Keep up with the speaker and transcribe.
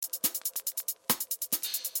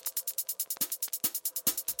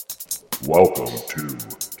Welcome to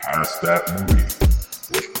Cast That Movie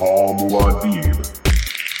with Paul Muad'Dib,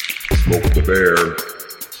 Smoke the Bear,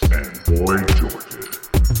 and Boy George.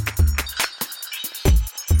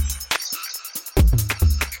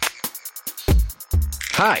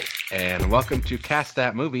 Hi, and welcome to Cast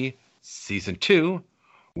That Movie Season 2,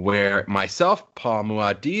 where myself, Paul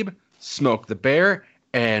Muad'Dib, Smoke the Bear,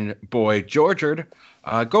 and Boy George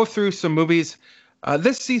go through some movies.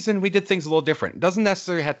 This season, we did things a little different. It doesn't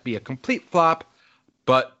necessarily have to be a complete flop,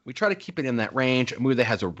 but we try to keep it in that range. A movie that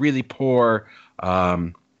has a really poor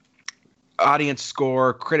audience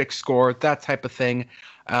score, critic score, that type of thing.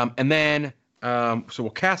 So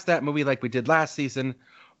we'll cast that movie like we did last season.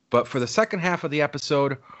 But for the second half of the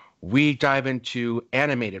episode, we dive into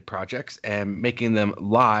animated projects and making them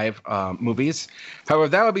live movies. However,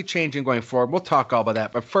 that will be changing going forward. We'll talk all about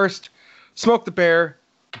that. But first, Smoke the Bear,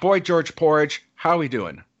 Boy George Porridge, how are we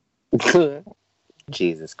doing?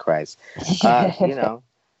 Jesus Christ.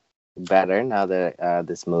 Better now that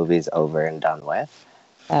this movie's over and done with.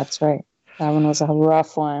 That's right. That one was a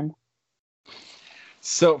rough one.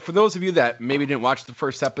 So for those of you that maybe didn't watch the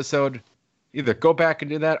first episode, either go back and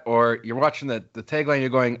do that, or you're watching the tagline, you're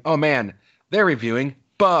going, oh man, they're reviewing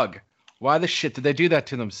Bug. Why the shit did they do that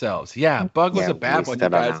to themselves? Yeah, Bug was a bad one, you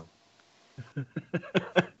guys.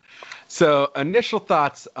 So initial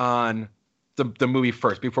thoughts on the movie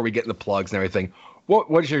first, before we get into plugs and everything.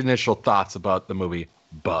 What is your initial thoughts about the movie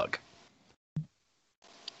Bug?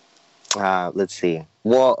 Let's see.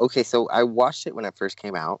 Well, okay, so I watched it when it first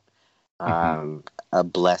came out. A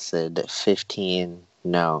blessed 15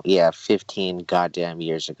 goddamn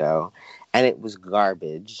years ago. And it was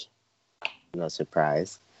garbage. No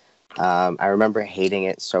surprise. I remember hating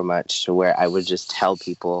it so much to where I would just tell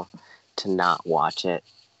people to not watch it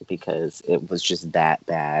because it was just that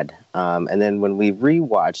bad. And then when we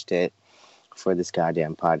rewatched it for this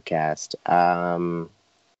goddamn podcast,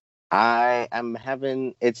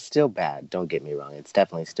 it's still bad. Don't get me wrong. It's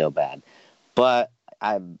definitely still bad. But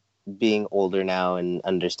I'm being older now and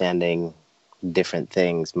understanding different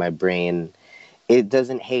things. My brain, it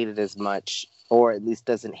doesn't hate it as much, or at least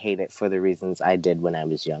doesn't hate it for the reasons I did when I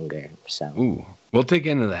was younger. So, ooh, we'll dig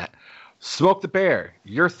into that. Smoke the Bear,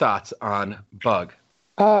 your thoughts on Bug?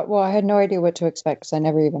 Well, I had no idea what to expect because I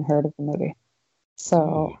never even heard of the movie.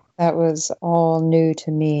 So that was all new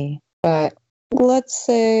to me. But let's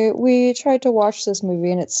say we tried to watch this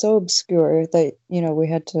movie and it's so obscure that, we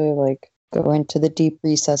had to go into the deep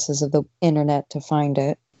recesses of the internet to find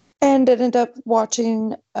it. And ended up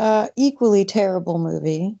watching an equally terrible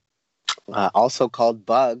movie. Also called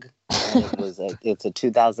Bug. It's a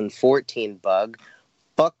 2014 Bug.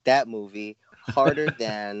 Fuck that movie. Harder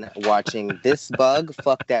than watching this Bug.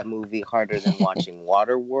 Fuck that movie harder than watching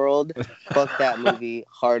Waterworld. Fuck that movie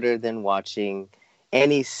harder than watching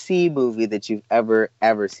any sea movie that you've ever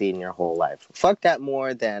seen in your whole life. Fuck that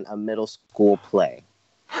more than a middle school play.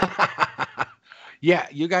 Yeah,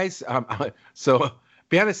 you guys. So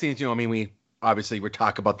behind the scenes, we're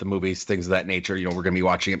talking about the movies, things of that nature. We're going to be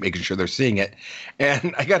watching it, making sure they're seeing it.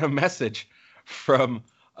 And I got a message from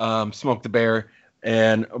Smoke the Bear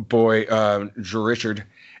and Boy Richard,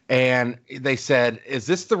 and they said, "Is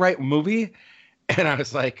this the right movie?" And I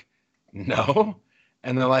was like, "No."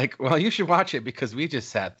 And they're like, "Well, you should watch it because we just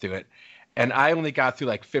sat through it." And I only got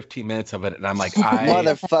through 15 minutes of it, and I'm like,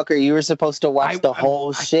 motherfucker, you were supposed to watch the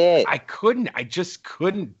whole shit. I couldn't. I just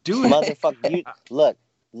couldn't do it. Motherfucker,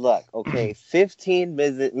 look, okay, 15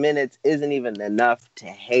 minutes isn't even enough to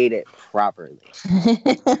hate it properly.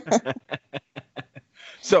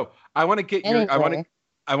 So I want to get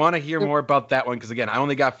I want to hear more about that one because, again, I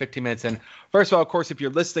only got 15 minutes in. First of all, of course, if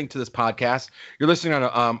you're listening to this podcast, you're listening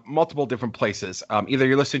on multiple different places. Either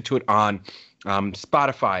you're listening to it on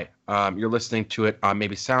Spotify, you're listening to it on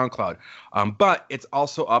maybe SoundCloud, but it's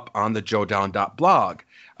also up on the joedown.blog.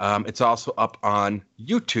 It's also up on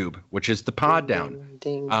YouTube, which is the Pod Down.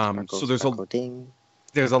 So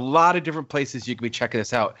there's a lot of different places you can be checking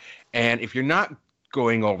this out. And if you're not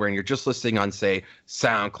going over and you're just listening on, say,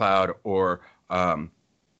 SoundCloud or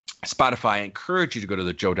Spotify, I encourage you to go to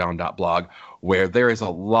the joedown.blog, where there is a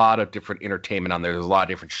lot of different entertainment on there. There's a lot of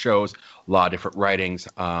different shows, a lot of different writings.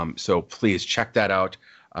 So please check that out.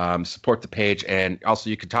 Support the page. And also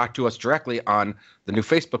you can talk to us directly on the new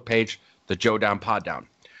Facebook page, the Joe Down Pod Down.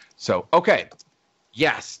 So, okay.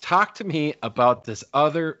 Yes. Talk to me about this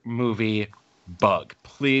other movie, Bug.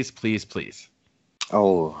 Please, please, please.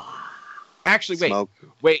 Oh. Actually,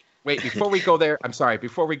 wait. Before we go there,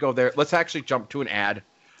 let's actually jump to an ad.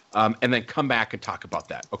 And then come back and talk about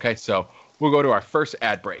that. Okay, so we'll go to our first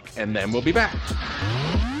ad break, and then we'll be back.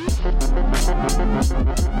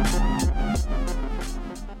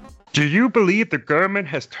 Do you believe the government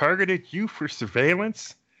has targeted you for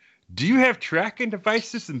surveillance? Do you have tracking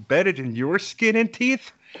devices embedded in your skin and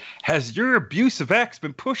teeth? Has your abusive ex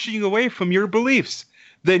been pushing you away from your beliefs?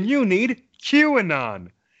 Then you need QAnon.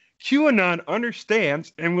 QAnon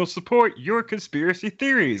understands and will support your conspiracy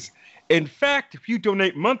theories. In fact, if you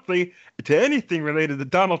donate monthly to anything related to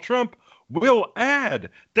Donald Trump, we'll add,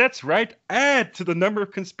 that's right, add to the number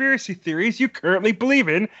of conspiracy theories you currently believe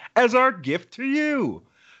in as our gift to you.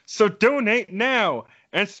 So donate now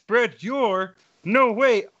and spread your, no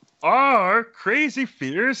way, our crazy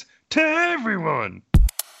fears to everyone.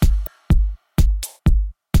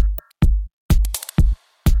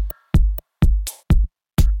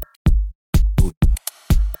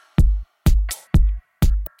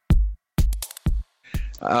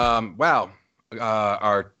 Wow.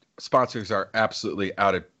 Our sponsors are absolutely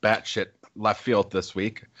out of batshit left field this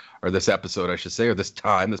week, or this episode, I should say, or this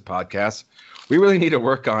podcast. We really need to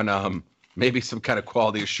work on maybe some kind of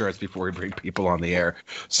quality assurance before we bring people on the air.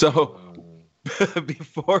 So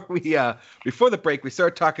before the break, we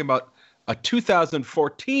started talking about a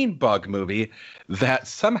 2014 bug movie that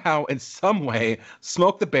somehow, in some way,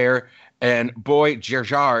 Smoke the Bear and Boy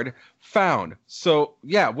Gerard found. So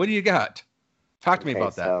yeah, what do you got? Talk to me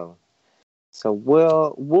about that. So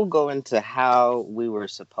we'll go into how we were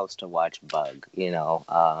supposed to watch Bug. We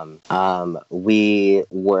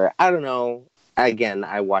were, I don't know. Again,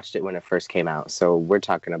 I watched it when it first came out, so we're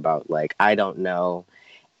talking about I don't know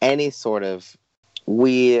any sort of.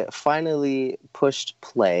 We finally pushed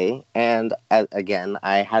play, and again,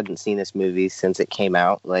 I hadn't seen this movie since it came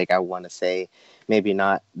out. I want to say maybe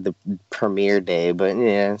not the premiere day, but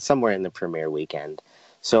yeah, somewhere in the premiere weekend.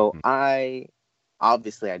 So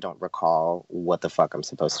Obviously, I don't recall what the fuck I'm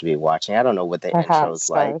supposed to be watching. I don't know what the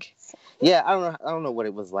intro's like. Yeah, I don't know what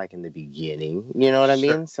it was like in the beginning. You know what I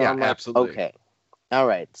mean? So yeah, I'm like, absolutely. Okay, all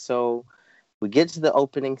right. So we get to the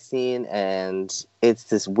opening scene, and it's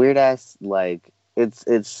this weird ass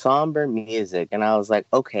it's somber music, and I was like,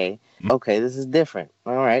 okay, this is different.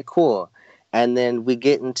 All right, cool. And then we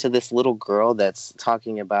get into this little girl that's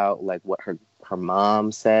talking about what her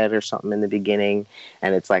mom said or something in the beginning,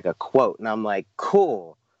 and it's a quote, and I'm like,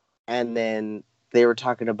 cool. And then they were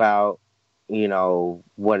talking about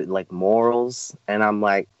what morals, and I'm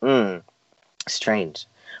like, strange.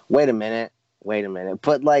 Wait a minute,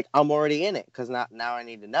 but I'm already in it because now I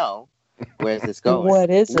need to know where's this going. What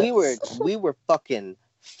is it? We were fucking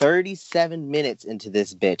 37 minutes into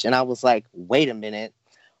this bitch, and I was like, wait a minute.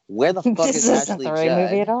 Where the fuck is Ashley Judd? Judd?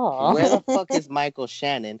 Movie at all. Where the fuck is Michael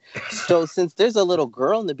Shannon? So since there's a little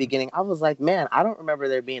girl in the beginning, I was like, man, I don't remember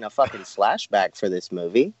there being a fucking flashback for this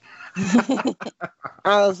movie.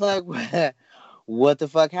 I was like, what the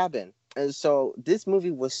fuck happened? And so this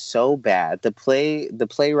movie was so bad. The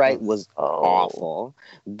playwright was awful.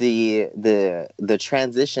 The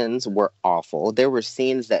transitions were awful. There were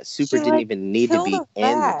scenes that didn't even need to be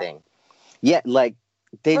in the thing. Yeah,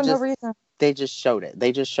 they just. No reason. They just showed it.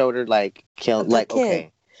 They just showed her killing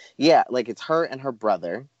okay. Yeah, it's her and her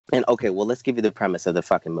brother. And okay, well, let's give you the premise of the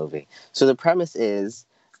fucking movie. So the premise is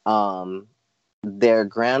their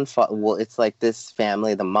grandfather, well, it's this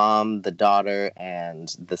family, the mom, the daughter,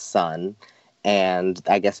 and the son. And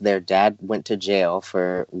I guess their dad went to jail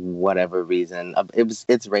for whatever reason.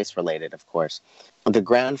 It's race related, of course. The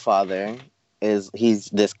grandfather he's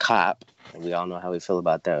this cop. We all know how we feel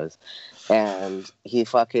about those. And he's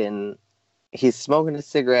smoking a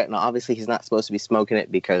cigarette, and obviously he's not supposed to be smoking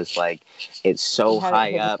it because it's so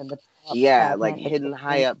high up. Yeah, hidden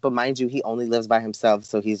high up. But mind you, he only lives by himself,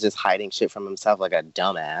 so he's just hiding shit from himself like a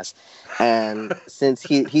dumbass. And since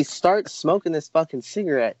he starts smoking this fucking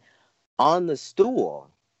cigarette on the stool.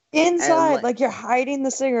 Inside, and, you're hiding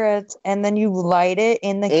the cigarettes, and then you light it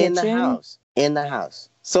in the kitchen? In the house.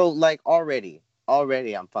 So,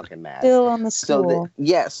 already I'm fucking mad. Still on the stool.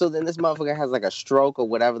 So then this motherfucker has a stroke or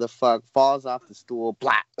whatever the fuck, falls off the stool,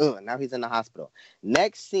 blah, now he's in the hospital.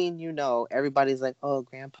 Next scene, everybody's like, oh,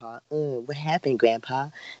 grandpa, what happened, grandpa?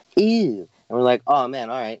 Ew. And we're like, oh man,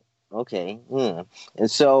 all right. Okay. And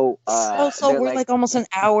so so we're almost an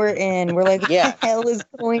hour in. We're like, what the hell is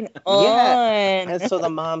going on? Yeah. And so the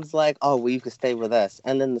mom's like, oh, well, you can stay with us.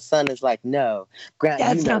 And then the son is like, no,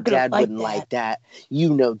 Dad wouldn't like that.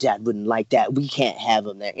 Dad wouldn't like that. We can't have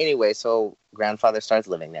him there. Anyway, so grandfather starts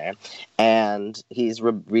living there, and he's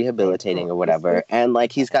rehabilitating or whatever. And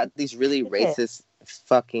he's got these really racist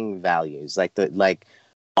fucking values,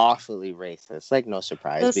 awfully racist. No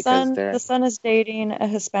surprise, the son is dating a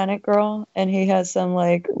Hispanic girl, and he has some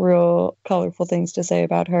real colorful things to say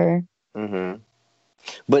about her. Mm-hmm.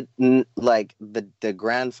 But the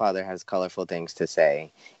grandfather has colorful things to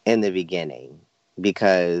say in the beginning.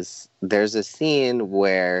 because there's a scene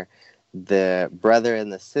where the brother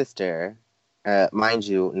and the sister, mind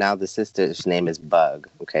you, now the sister's name is Bug.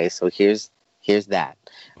 Okay, so here's that.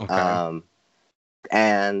 Okay.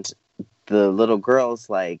 And the little girl's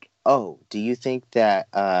like, oh, do you think that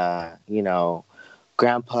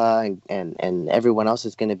grandpa and everyone else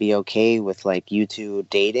is going to be okay with like you two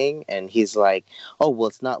dating? And he's like, oh, well,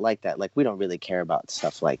 it's not like that. Like, we don't really care about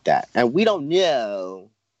stuff like that. And we don't know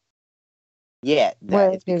yet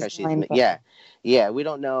that it's because she's we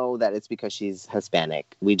don't know that it's because she's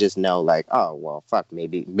Hispanic. We just know like, oh, well, fuck,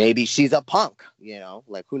 maybe she's a punk,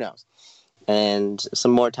 like, who knows? And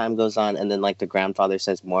some more time goes on, and then like the grandfather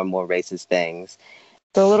says more and more racist things.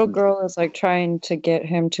 The little girl is like trying to get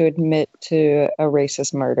him to admit to a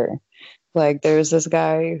racist murder. Like, there's this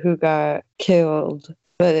guy who got killed,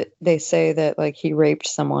 but they say that like he raped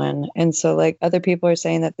someone. And so like other people are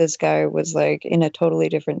saying that this guy was like in a totally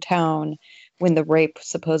different town when the rape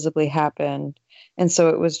supposedly happened. And so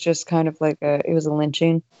it was just kind of like it was a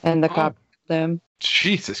lynching, and the cop killed him.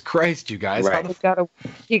 Jesus Christ, you guys! Right.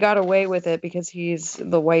 He got away with it because he's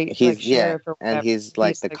the white sheriff, or and he's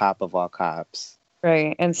like the cop of all cops.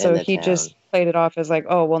 Right. And so he just played it off as like,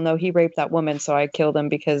 oh, well, no, he raped that woman, so I killed him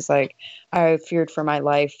because like I feared for my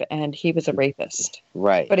life, and he was a rapist.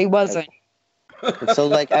 Right. But he wasn't. So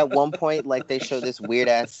like at one point, like they show this weird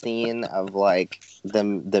ass scene of like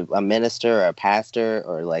a minister or a pastor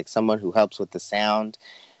or like someone who helps with the sound,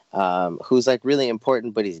 who's like really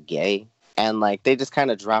important, but he's gay. And like they just kind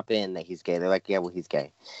of drop in that he's gay. They're like, yeah, well, he's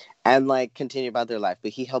gay, and like continue about their life.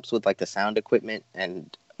 But he helps with like the sound equipment,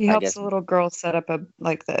 and he helps the little girl set up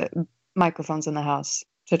the microphones in the house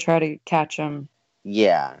to try to catch him.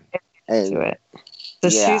 Yeah, to it. So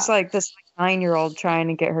she's like this 9-year-old trying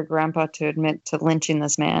to get her grandpa to admit to lynching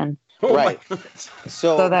this man. Right.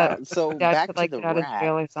 So back could, like, to the get out of rat.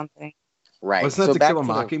 jail or something. Right. Wasn't that To Kill a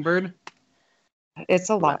Mockingbird? It's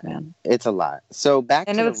a lot, man. It's a lot. So back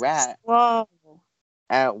to the rat. Slow.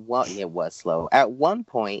 It was slow. At one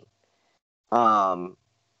point, the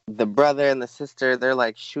brother and the sister, they're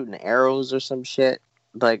like shooting arrows or some shit,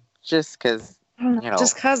 like just because.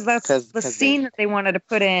 Just because that's the scene that they wanted to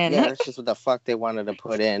put in. Yeah, that's just what the fuck they wanted to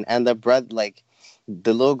put in. And the brother, like,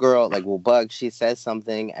 the little girl, like, Bug, she says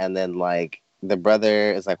something, and then, like, the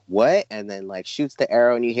brother is like, what? And then, like, shoots the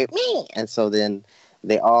arrow, and you hear, me! And so then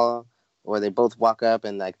they both walk up,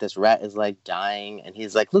 and, like, this rat is, like, dying, and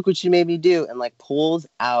he's like, look what you made me do, and, like, pulls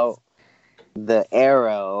out the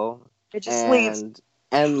arrow. It just leaves.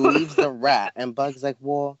 And leaves the rat. And Bug's like,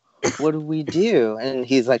 well, what do we do? And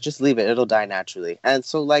he's like, just leave it, it'll die naturally. And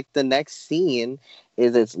so like the next scene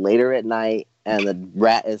is it's later at night, and the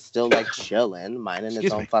rat is still like chilling, minding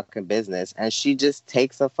its own fucking business, and she just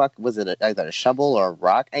takes either a shovel or a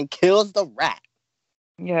rock and kills the rat.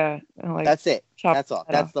 Yeah, and, like, that's it. That's all.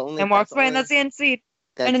 That's the only. And walks away, and that's the end scene.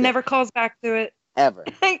 And it never calls back to it ever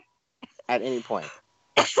at any point.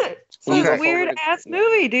 It's a weird ass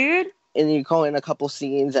movie, dude. And you call in a couple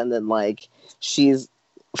scenes, and then like she's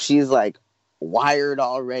like wired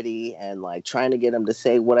already, and like trying to get him to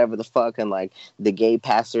say whatever the fuck, and like the gay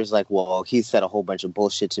pastor's like, well, he said a whole bunch of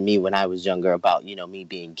bullshit to me when I was younger about me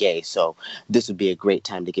being gay, so this would be a great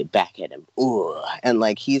time to get back at him. Ooh. And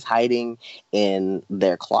like he's hiding in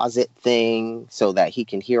their closet thing so that he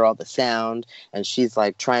can hear all the sound, and she's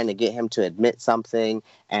like trying to get him to admit something,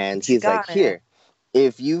 and he's like, here,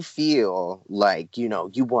 if you feel like, you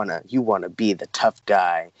want to be the tough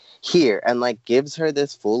guy, here, and like gives her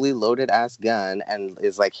this fully loaded ass gun and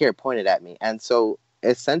is like, here, point it at me. And so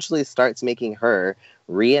essentially starts making her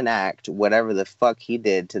reenact whatever the fuck he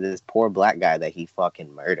did to this poor black guy that he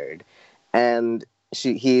fucking murdered. And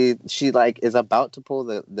she like is about to pull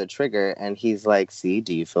the trigger, and he's like, see,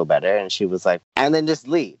 do you feel better? And she was like, and then just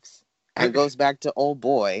leaves. And goes back to old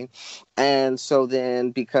boy. And so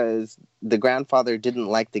then, because the grandfather didn't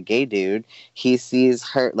like the gay dude, he sees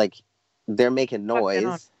her, like, they're making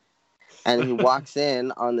noise. And he walks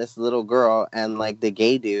in on this little girl and, like, the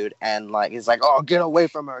gay dude. And, like, he's like, oh, get away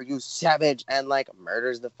from her, you savage. And, like,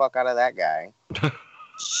 murders the fuck out of that guy.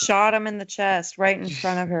 Shot him in the chest right in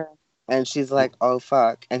front of her. And she's like, oh,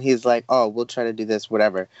 fuck. And he's like, oh, we'll try to do this,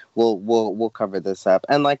 whatever. We'll cover this up.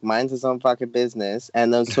 And, like, minds his own fucking business.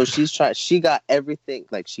 And then, so she got everything,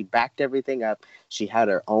 like, she backed everything up. She had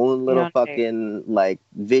her own little fucking, like,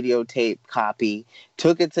 videotape copy,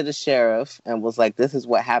 took it to the sheriff, and was like, this is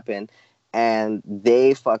what happened. And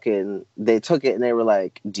they took it, and they were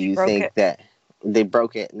like, do you think that... They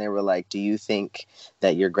broke it, and they were like, do you think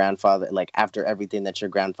that your grandfather, like, after everything that your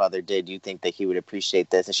grandfather did, you think that he would appreciate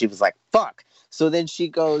this? And she was like, fuck. So then she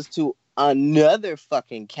goes to another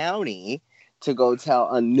fucking county to go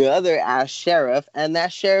tell another ass sheriff, and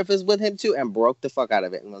that sheriff is with him too, and broke the fuck out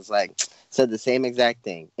of it and was like, said the same exact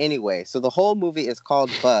thing. Anyway, so the whole movie is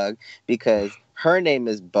called Bug because her name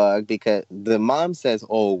is Bug, because the mom says,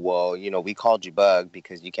 oh, well, you know, we called you Bug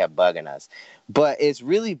because you kept bugging us. But it's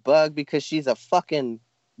really Bug because she's a fucking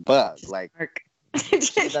bug. Like,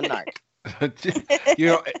 she's a narc. You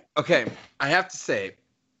know, okay, I have to say,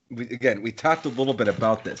 we talked a little bit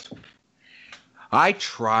about this. I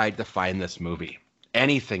tried to find this movie,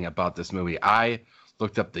 anything about this movie. I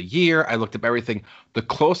looked up the year. I looked up everything. The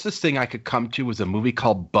closest thing I could come to was a movie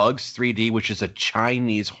called Bugs 3D, which is a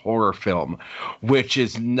Chinese horror film, which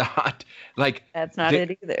is not like... That's not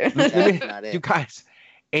it either. That's not it. You guys,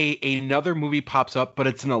 another movie pops up, but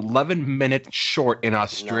it's an 11-minute short in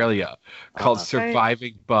Australia called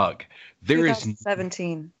Surviving Bug. There is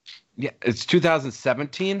 2017. Yeah, it's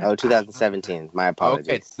 2017. Oh, 2017. My apologies.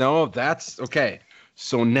 Okay, no, that's okay.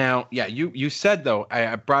 So now, yeah, you said though,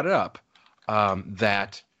 I brought it up,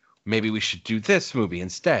 that maybe we should do this movie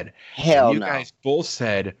instead. Hell and you no. guys both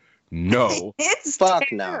said no. It's Fuck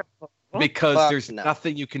terrible. no. Because Fuck there's no.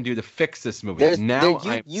 nothing you can do to fix this movie.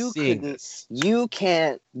 I'm seeing this. You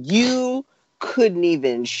couldn't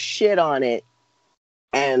even shit on it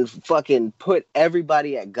and fucking put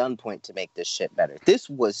everybody at gunpoint to make this shit better. This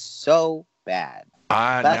was so bad.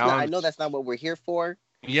 I know that's not what we're here for.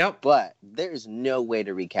 Yep. But there's no way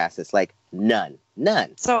to recast this. Like, none.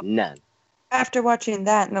 So, none. After watching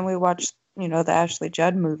that, and then we watched, you know, the Ashley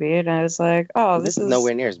Judd movie, and I was like, oh, this is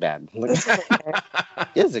nowhere near as bad. This is okay.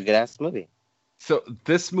 It was a good ass movie. So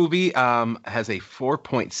this movie has a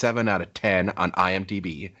 4.7 out of 10 on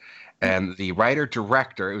IMDb. And the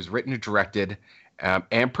writer-director, it was written and directed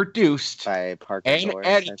and produced By Parker and Lawrence,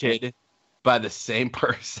 edited by the same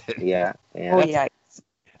person. Yeah. Oh, yeah.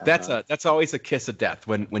 That's always a kiss of death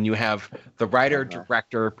when you have the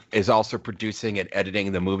writer-director is also producing and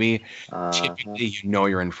editing the movie. Typically, you know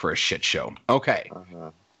you're in for a shit show. Okay.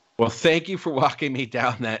 Well, thank you for walking me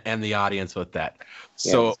down that and the audience with that.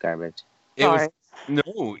 So it's garbage. It was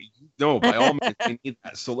no, by all means, we need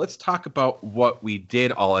that. So let's talk about what we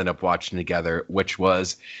did all end up watching together, which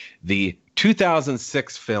was the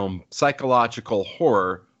 2006 film psychological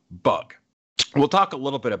horror Bug. We'll talk a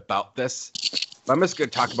little bit about this. I'm just going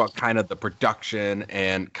to talk about kind of the production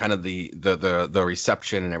and kind of the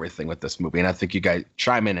reception and everything with this movie. And I think you guys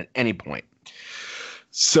chime in at any point.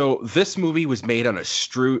 So this movie was made on a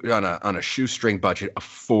shoestring budget of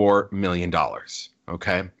 $4 million.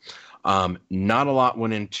 Okay. Not a lot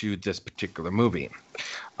went into this particular movie.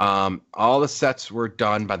 All the sets were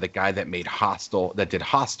done by the guy that made did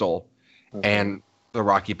Hostel and the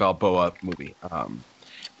Rocky Balboa movie.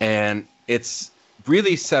 And it's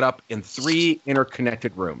really set up in 3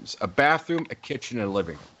 interconnected rooms: a bathroom, a kitchen, and a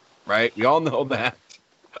living room, right? We all know that.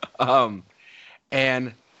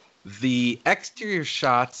 And the exterior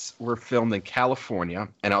shots were filmed in California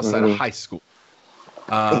and outside of high school.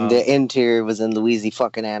 The interior was in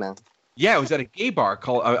Louisiana. Yeah, it was at a gay bar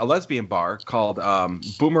called a lesbian bar called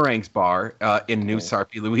Boomerang's Bar in New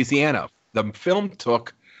Sarpy, Louisiana. The film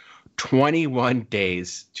took 21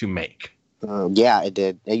 days to make. Yeah, it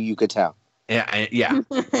did. You could tell. Yeah.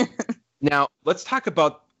 Now, let's talk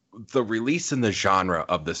about the release and the genre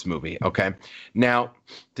of this movie, okay? Now,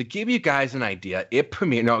 to give you guys an idea, it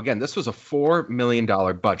premiered... Now, again, this was a $4 million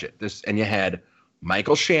budget. And you had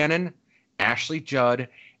Michael Shannon, Ashley Judd,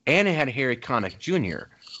 and it had Harry Connick Jr.,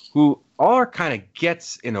 who all are kind of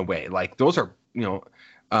gets in a way. Like, those are,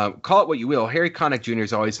 call it what you will. Harry Connick Jr.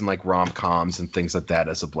 is always in, like, rom-coms and things like that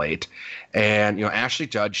as of late. And, Ashley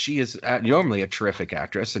Judd, she is normally a terrific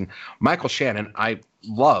actress. And Michael Shannon, I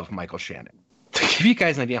love Michael Shannon. To give you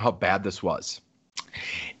guys an idea how bad this was,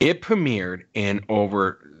 it premiered in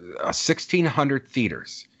over 1,600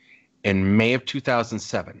 theaters in May of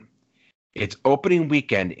 2007. Its opening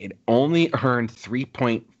weekend, it only earned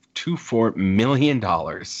 $3.24 million.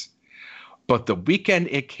 But the weekend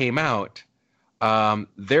it came out,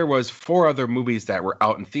 there was 4 other movies that were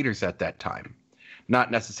out in theaters at that time. Not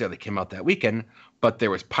necessarily came out that weekend, but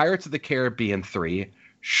there was Pirates of the Caribbean 3,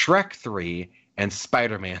 Shrek 3, and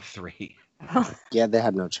Spider-Man 3. Yeah, they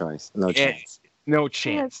had no choice. No chance.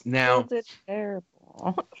 Now,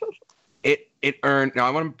 terrible. It earned, now I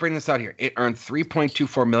want to bring this out here. It earned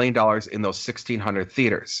 $3.24 million in those 1,600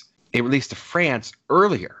 theaters. It released to France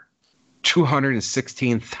earlier,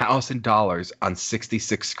 $216,000 on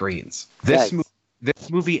 66 screens. This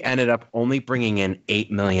movie ended up only bringing in $8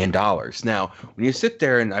 million. Now, when you sit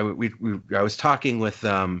there, and I was talking with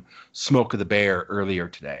Smoke of the Bear earlier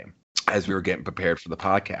today as we were getting prepared for the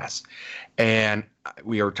podcast, and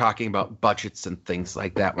we were talking about budgets and things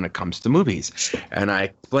like that when it comes to movies. And I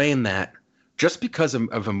explained that just because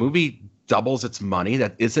of a movie doubles its money,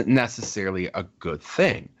 that isn't necessarily a good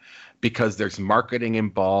thing, because there's marketing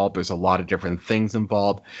involved. There's a lot of different things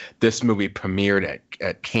involved. This movie premiered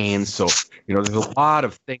at Cannes. So, there's a lot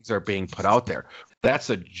of things that are being put out there.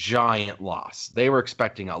 That's a giant loss. They were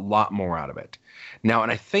expecting a lot more out of it. Now,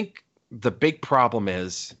 and I think the big problem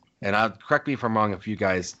is, and I'll correct me if I'm wrong if you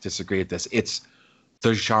guys disagree with this, it's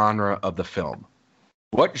the genre of the film.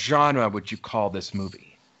 What genre would you call this movie?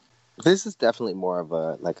 This is definitely more of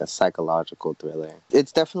a psychological thriller.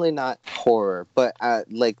 It's definitely not horror, but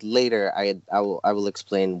later I will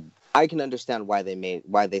explain. I can understand why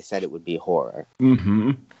they said it would be horror.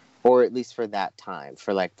 Mm-hmm. Or at least for that time,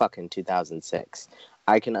 for fucking 2006.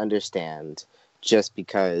 I can understand just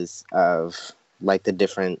because of the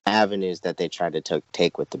different avenues that they tried to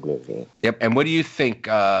take with the movie. Yep. And what do you think,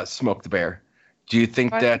 Smoke the Bear? Do you think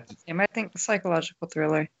that... I think psychological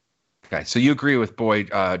thriller. Okay, so you agree with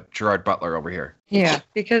Gerard Butler over here? Yeah,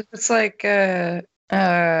 because it's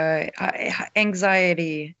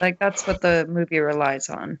anxiety. That's what the movie relies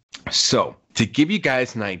on. So, to give you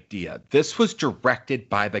guys an idea, this was directed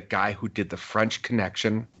by the guy who did The French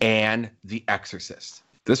Connection and The Exorcist.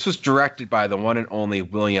 This was directed by the one and only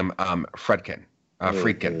William Friedkin.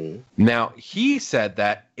 Now, he said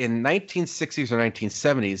that in 1960s or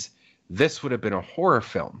 1970s, this would have been a horror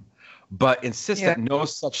film, but insists that no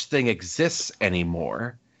such thing exists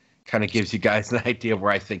anymore. Kind of gives you guys an idea of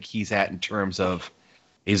where I think he's at in terms of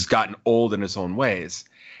he's gotten old in his own ways.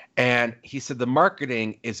 And he said the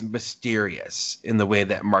marketing is mysterious in the way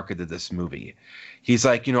that marketed this movie. He's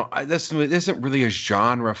like, this isn't really a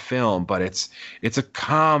genre film, but it's a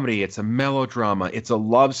comedy, it's a melodrama, it's a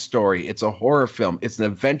love story, it's a horror film, it's an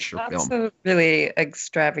adventure film. That's a really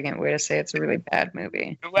extravagant way to say it's a really bad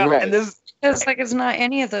movie. Well, right. And this, it's not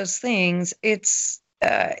any of those things. It's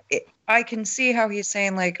I can see how he's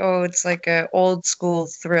saying it's like a old school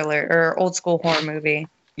thriller or old school horror movie.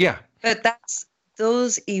 Yeah, but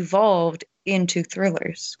those evolved into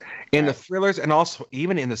thrillers. In the thrillers, and also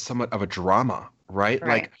even in the somewhat of a drama,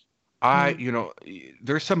 right?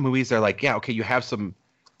 There's some movies that are you have some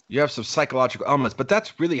psychological elements, but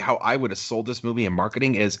that's really how I would have sold this movie in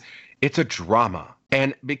marketing. Is it's a drama,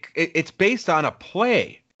 and it's based on a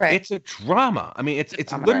play. Right. It's a drama. I mean, it's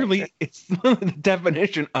literally it's the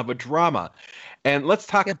definition of a drama. And let's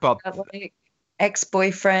talk about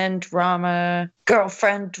ex-boyfriend drama,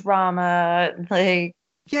 girlfriend drama,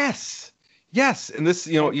 Yes. And this,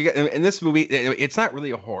 in this movie, it's not really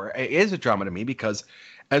a horror. It is a drama to me because,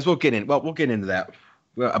 as we'll get into that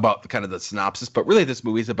about kind of the synopsis. But really, this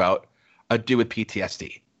movie is about a dude with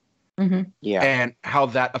PTSD. Mm-hmm. Yeah, and how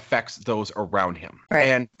that affects those around him. Right.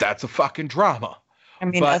 And that's a fucking drama. I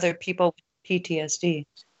mean, other people with PTSD.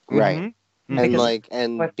 Right. Mm-hmm.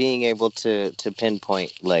 And being able to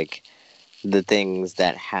pinpoint the things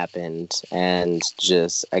that happened, and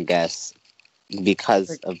just, I guess,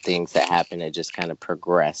 because of things that happened, it just kind of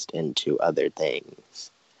progressed into other things.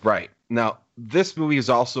 Right. Now, this movie is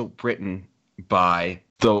also written by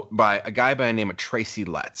a guy by the name of Tracy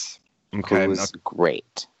Letts. Okay. Who's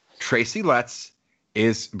great. Tracy Letts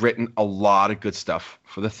is written a lot of good stuff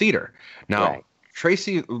for the theater. Now,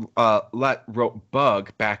 Tracy Lett wrote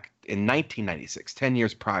Bug back in 1996, 10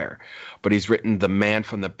 years prior, but he's written The Man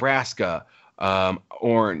from Nebraska,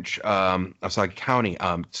 Orange, Osage County,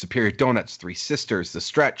 Superior Donuts, Three Sisters, The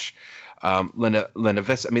Stretch, Linda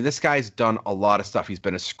Vista. I mean, this guy's done a lot of stuff. He's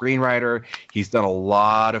been a screenwriter. He's done a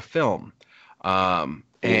lot of film.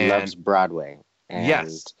 He loves Broadway.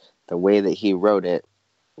 And the way that he wrote it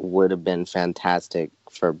would have been fantastic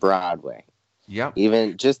for Broadway. Yeah.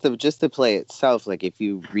 Even just the play itself, if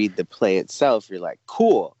you read the play itself, you're like,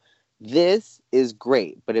 cool. This is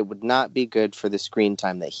great, but it would not be good for the screen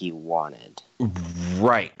time that he wanted.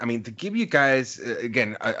 Right. I mean, to give you guys,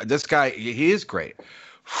 again, this guy, he is great.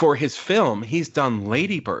 For his film, he's done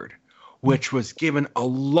Lady Bird, which was given a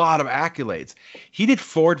lot of accolades. He did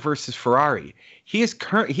Ford versus Ferrari. He has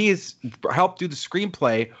helped do the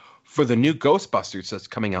screenplay for the new Ghostbusters that's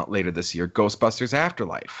coming out later this year, Ghostbusters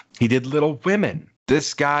Afterlife. He did Little Women.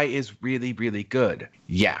 This guy is really, really good.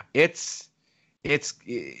 Yeah, I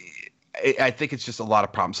think it's just a lot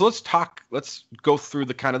of problems. So let's go through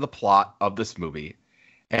the kind of the plot of this movie.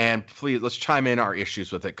 And please, let's chime in our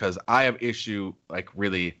issues with it, because I have issue,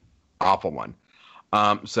 really awful one.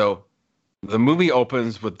 So the movie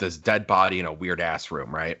opens with this dead body in a weird-ass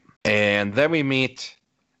room, right? And then we meet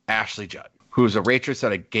Ashley Judd, who's a waitress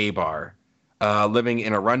at a gay bar, living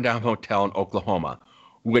in a rundown hotel in Oklahoma,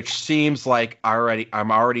 which seems like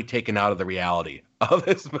I'm already taken out of the reality of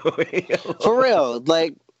this movie. For real,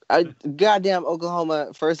 Goddamn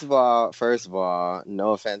Oklahoma. First of all,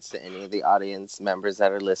 no offense to any of the audience members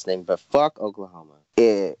that are listening, but fuck Oklahoma.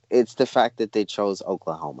 It's the fact that they chose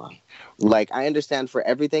Oklahoma. Like, I understand for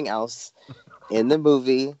everything else in the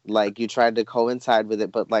movie, like, you tried to coincide with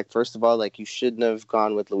it, but, like, first of all, like, you shouldn't have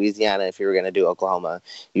gone with Louisiana if you were going to do Oklahoma.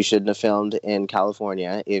 You shouldn't have filmed in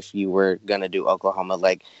California if you were going to do Oklahoma.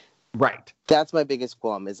 Like, right. That's my biggest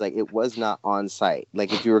qualm, is, like, it was not on site.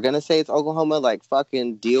 Like, if you were going to say it's Oklahoma, like,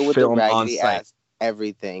 fucking deal with Film the raggedy ass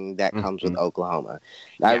everything that comes with Oklahoma.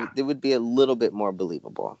 It would be a little bit more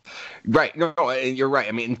believable. Right. No, you're right.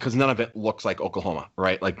 I mean, because none of it looks like Oklahoma,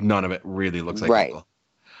 right? Like, none of it really looks like Oklahoma.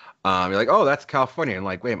 You're like, oh, that's California. And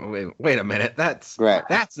like, wait a minute. That's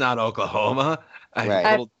not Oklahoma.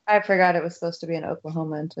 I forgot it was supposed to be in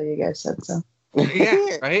Oklahoma until you guys said so.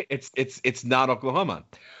 Yeah, right. It's not Oklahoma.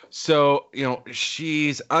 So,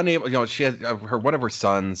 she's unable. She has one of her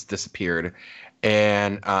sons disappeared,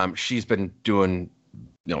 and she's been doing,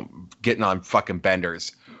 getting on fucking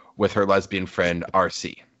benders with her lesbian friend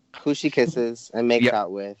RC, who she kisses and makes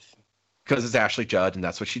out with. Because it's Ashley Judd, and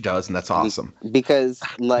that's what she does, and that's awesome. Because,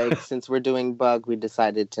 like, since we're doing Bug, we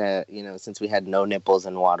decided to, since we had no nipples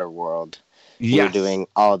in Waterworld, we're doing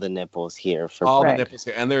all the nipples here for all the nipples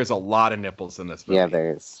here, and there's a lot of nipples in this movie. Yeah,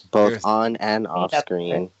 there's both on and off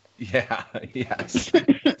screen. Yeah, yes.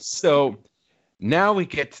 So now we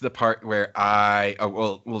get to the part where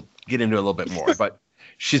we'll get into a little bit more, but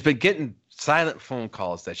she's been getting silent phone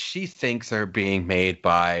calls that she thinks are being made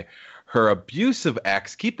by her abusive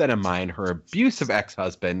ex. Keep that in mind. Her abusive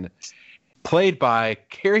ex-husband, played by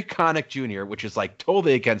Carey Connick Jr., which is like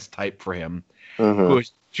totally against type for him, who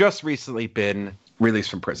has just recently been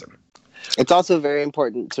released from prison. It's also very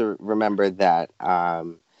important to remember that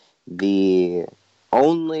the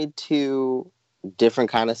only two different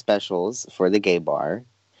kind of specials for the gay bar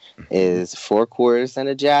is 4 quarters and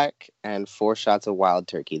a jack and 4 shots of wild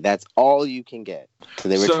turkey. That's all you can get. So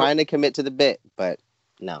they were trying to commit to the bit, but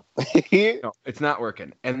no. No, it's not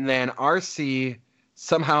working. And then RC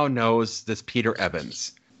somehow knows this Peter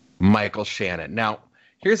Evans, Michael Shannon. Now,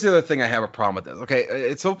 here's the other thing I have a problem with this. Okay,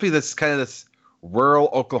 it's hopefully this kind of this rural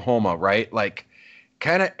Oklahoma, right? Like,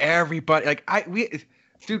 kind of everybody. Like, I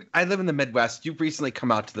live in the Midwest. You've recently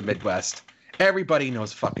come out to the Midwest. Everybody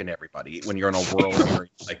knows fucking everybody when you're in a rural area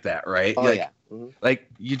like that, right? Oh, like, yeah. Mm-hmm. Like,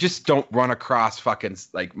 you just don't run across fucking,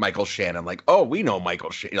 like, Michael Shannon. Like, oh, we know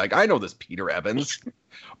Michael Shannon. Like, I know this Peter Evans,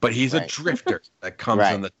 but he's a drifter that comes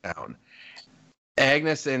in the town.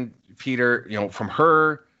 Agnes and Peter, from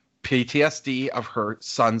her PTSD of her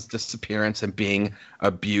son's disappearance and being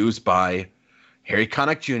abused by Carey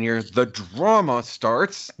Connick Jr., the drama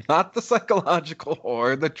starts, not the psychological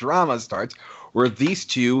horror, the drama starts, where these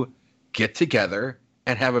two get together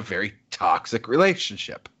and have a very toxic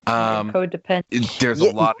relationship. Codependent. There's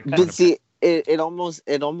a lot of but see, it almost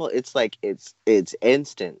it's like it's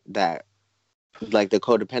instant that like the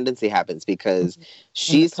codependency happens, because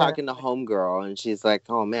she's talking to homegirl and she's like,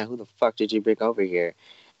 oh man, who the fuck did you bring over here?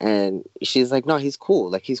 And she's like, no, he's cool.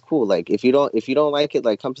 Like, he's cool. Like, if you don't like it,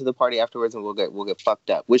 like, come to the party afterwards and we'll get fucked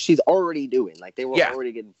up, which she's already doing. Like, they were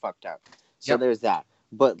already getting fucked up. So there's that.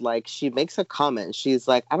 But, like, she makes a comment and she's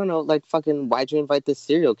like, I don't know, like, fucking, why'd you invite this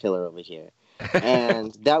serial killer over here?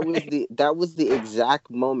 And that was the exact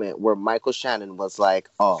moment where Michael Shannon was like,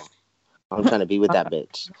 oh, I'm trying to be with that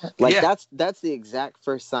bitch. Like, that's the exact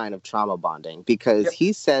first sign of trauma bonding, because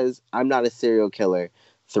he says, I'm not a serial killer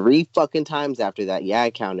 3 fucking times after that. Yeah, I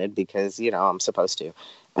counted because, I'm supposed to.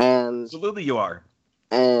 And absolutely you are.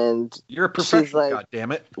 And you're a professional, like,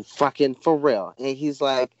 goddammit. Fucking for real. And he's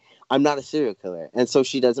like, I'm not a serial killer. And so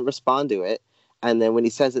she doesn't respond to it. And then when he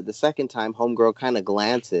says it the second time, homegirl kind of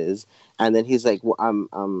glances, and then he's like, well,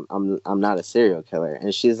 I'm not a serial killer.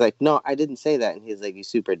 And she's like, no, I didn't say that. And he's like, you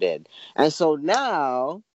super did. And so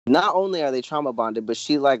now, not only are they trauma bonded, but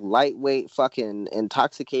she like lightweight fucking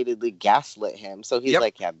intoxicatedly gaslit him. So he's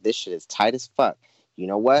like, yeah, this shit is tight as fuck. You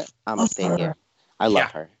know what? I'm gonna stay here. I love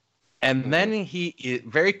her. And then he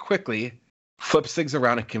very quickly flips things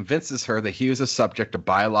around and convinces her that he was a subject of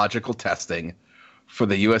biological testing for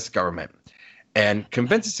the U.S. government, and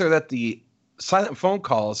convinces her that the silent phone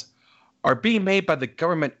calls are being made by the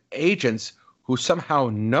government agents who somehow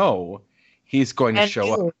know he's going to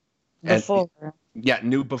show up.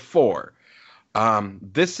 Knew before.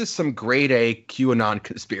 This is some grade A QAnon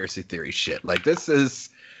conspiracy theory shit. Like, this is,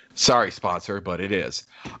 sorry sponsor, but it is.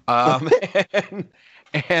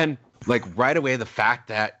 And like right away, the fact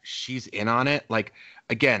that she's in on it, like,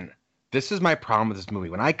 again, this is my problem with this movie.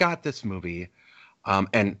 When I got this movie,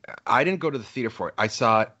 and I didn't go to the theater for it. I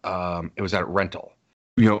saw it, it was at a rental.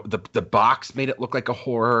 the box made it look like a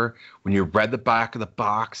horror. When you read the back of the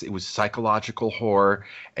box, it was psychological horror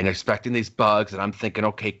and expecting these bugs. And I'm thinking,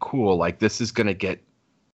 okay, cool. Like, this is going to get,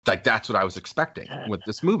 like, that's what I was expecting with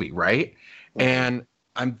this movie, right? Mm-hmm. And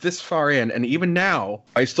I'm this far in, and even now,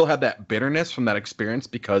 I still have that bitterness from that experience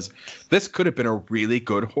because this could have been a really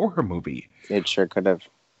good horror movie. It sure could have.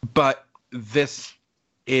 But this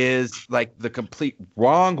is, like, the complete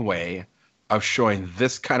wrong way of showing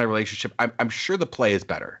this kind of relationship. I'm sure the play is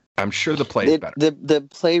better. The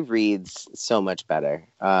play reads so much better.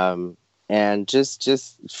 And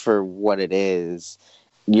just for what it is,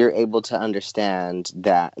 you're able to understand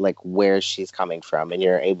that, like, where she's coming from, and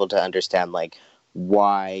you're able to understand, like,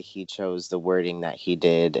 why he chose the wording that he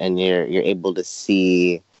did, and you're able to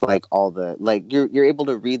see, like, all the, like, you're able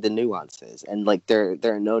to read the nuances, and, like, there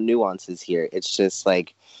are no nuances here. It's just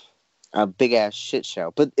like a big ass shit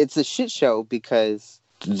show. But it's a shit show because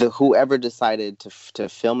whoever decided to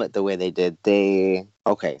film it the way they did,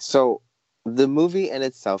 so the movie in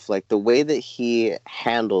itself, like, the way that he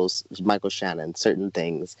handles Michael Shannon, certain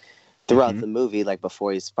things throughout the movie, like,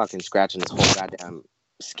 before he's fucking scratching his whole goddamn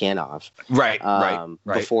skin off. Right.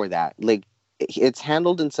 Before that, like, it's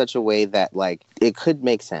handled in such a way that, like, it could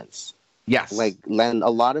make sense. Yes. Like, and a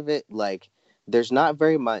lot of it, like, there's not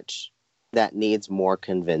very much that needs more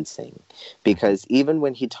convincing, because even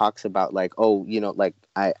when he talks about, like, oh, like,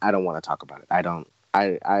 I don't want to talk about it. I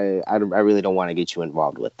really don't want to get you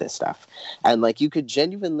involved with this stuff. And, like, you could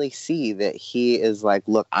genuinely see that he is like,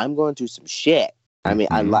 look, I'm going through some shit. I mean,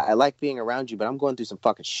 I like being around you, but I'm going through some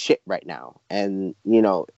fucking shit right now. And,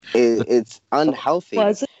 it's unhealthy.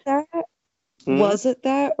 Was it that? Was it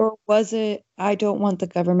that? Or was it, I don't want the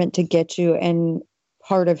government to get you, and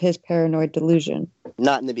part of his paranoid delusion?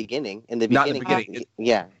 Not in the beginning. Not in the beginning.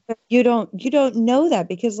 Yeah. You don't know that,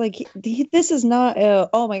 because, like, this is not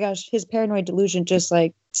oh my gosh, his paranoid delusion just,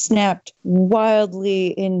 like, snapped wildly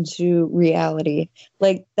into reality.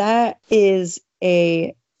 Like, that is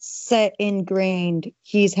a set ingrained,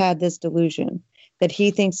 he's had this delusion that he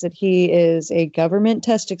thinks that he is a government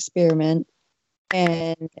test experiment,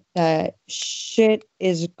 and that shit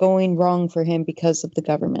is going wrong for him because of the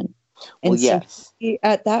government. And yes.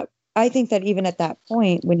 So I think that even at that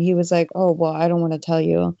point, when he was like, oh, well, I don't want to tell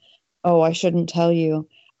you. Oh, I shouldn't tell you.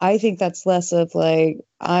 I think that's less of, like,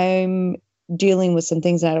 I'm dealing with some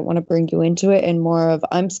things and I don't want to bring you into it, and more of,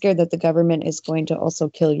 I'm scared that the government is going to also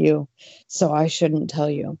kill you, so I shouldn't tell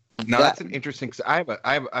you. Now, that's an interesting, because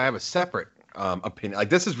I have a separate opinion. Like,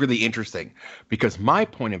 this is really interesting, because my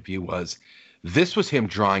point of view was, this was him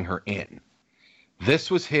drawing her in.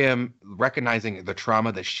 This was him recognizing the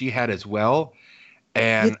trauma that she had as well.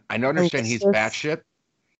 And I don't understand he's batshit.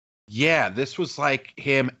 Yeah, this was like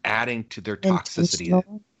him adding to their toxicity.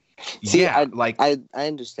 See, yeah, I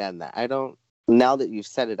understand that. I don't. Now that you've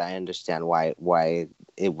said it, I understand why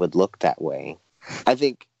it would look that way. I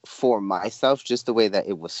think for myself, just the way that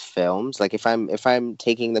it was filmed, like, if I'm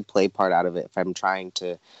taking the play part out of it, if I'm trying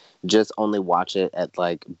to just only watch it at,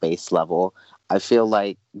 like, base level, I feel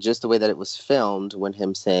like just the way that it was filmed, when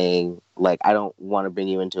him saying, like, I don't want to bring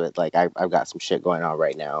you into it, like, I've got some shit going on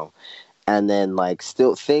right now. And then, like,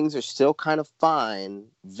 still things are still kind of fine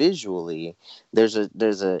visually. There's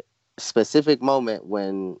a specific moment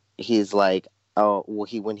when he's like, oh, well,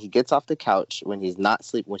 when he gets off the couch, when he's not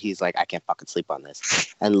sleeping, when he's like, I can't fucking sleep on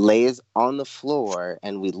this, and lays on the floor,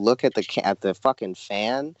 and we look at the fucking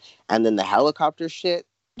fan, and then the helicopter shit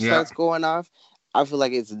starts going off. I feel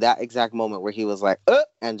like it's that exact moment where he was like,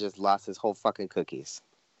 and just lost his whole fucking cookies.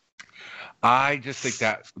 I just think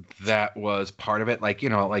that was part of it. Like,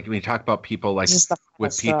 like when you talk about people, like,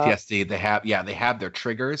 with PTSD, they have their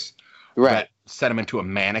triggers that set them into a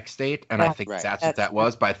manic state. And I think that's what that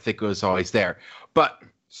was, but I think it was always there. But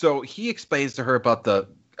so he explains to her about the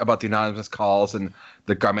anonymous calls, and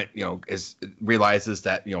the government, realizes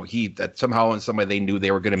that, that somehow in some way they knew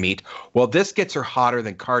they were going to meet. Well, this gets her hotter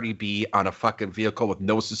than Cardi B on a fucking vehicle with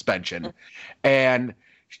no suspension. And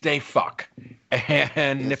they fuck.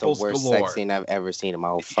 And it's nipples galore. The worst sex scene I've ever seen in my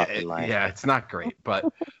whole fucking life. Yeah, it's not great.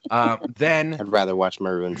 But then I'd rather watch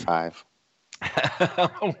Maroon 5.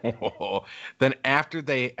 Then after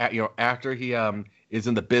he is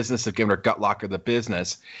in the business of giving her Gutlocker the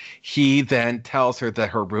business, he then tells her that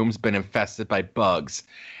her room's been infested by bugs,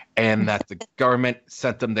 and that the government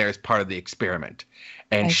sent them there as part of the experiment.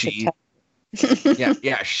 And she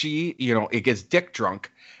it gets dick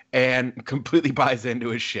drunk and completely buys into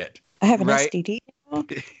his shit. I have an STD.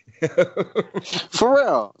 For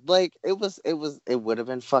real, like, it would have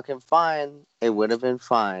been fucking fine. It would have been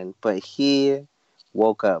fine, but he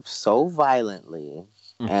woke up so violently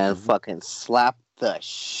and fucking slapped the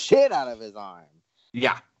shit out of his arm.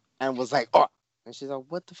 Yeah. And was like, oh. And she's like,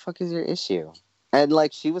 what the fuck is your issue? And,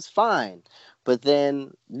 like, she was fine. But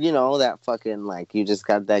then, you know, that fucking, like, you just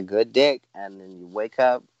got that good dick, and then you wake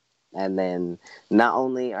up, and then not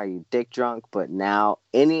only are you dick drunk, but now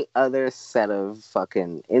any other set of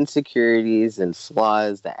fucking insecurities and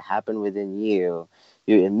flaws that happen within you,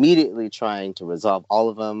 you're immediately trying to resolve all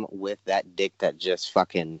of them with that dick that just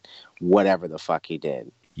fucking whatever the fuck he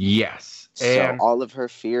did. Yes. So all of her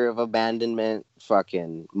fear of abandonment,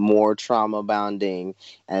 fucking more trauma bonding,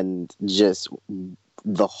 and just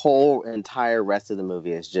the whole entire rest of the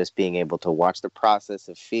movie is just being able to watch the process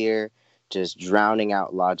of fear just drowning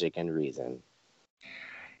out logic and reason.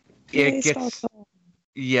 It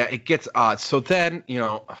gets odd. So then, you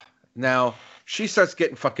know, now she starts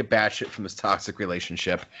getting fucking batshit from this toxic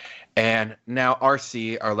relationship, and now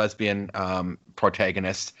RC, our lesbian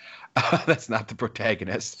protagonist, that's not the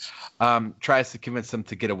protagonist, tries to convince them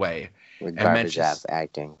to get away. With garbage ass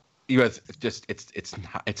acting.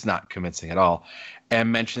 It's not convincing at all, and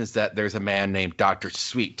mentions that there's a man named Dr.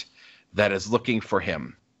 Sweet that is looking for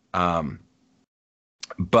him.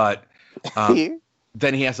 But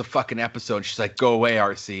then he has a fucking episode. She's like, "Go away,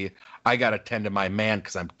 RC. I gotta tend to my man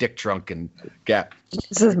because I'm dick drunk and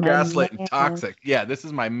gaslit and toxic. Yeah, this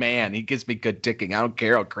is my man. He gives me good dicking. I don't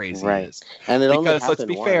care how crazy he is. And because let's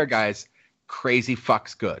be fair, guys, crazy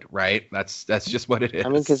fucks good, right? That's just what it is. I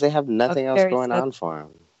mean, because they have nothing else going on for him.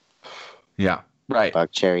 Yeah, right.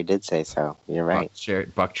 Buck Cherry did say so. You're right.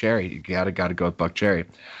 Buck Cherry. You gotta go with Buck Cherry.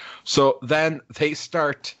 So then they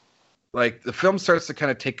start. Like, the film starts to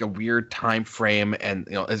kind of take a weird time frame, and,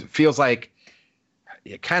 you know, it feels like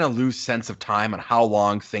you kind of lose sense of time on how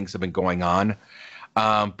long things have been going on.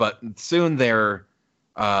 But soon they're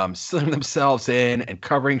sealing themselves in and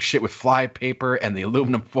covering shit with fly paper and the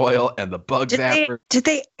aluminum foil and the bug zapper. Did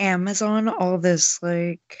they Amazon all this,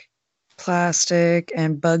 like, plastic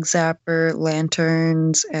and bug zapper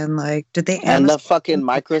lanterns and, like, did they Amazon? And the fucking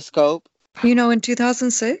microscope? You know, in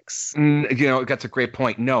 2006? You know, that's a great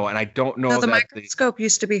point. No, and I don't know the microscope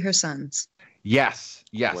used to be her son's. Yes.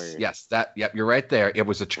 Yep, you're right there. It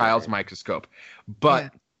was a child's microscope.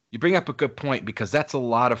 But you bring up a good point, because that's a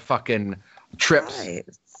lot of fucking trips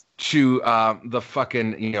to the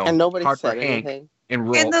fucking, you know, and nobody Harper said Hank anything. In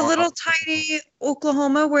the little tiny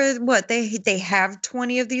Oklahoma where they have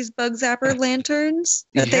 20 of these bug zapper lanterns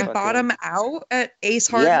that they bought them out at Ace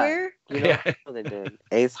Hardware. You know what they did?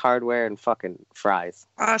 Ace Hardware and fucking fries.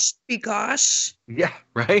 Gosh be gosh. Yeah,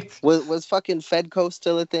 right. Was fucking Fedco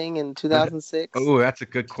still a thing in 2006? Oh, that's a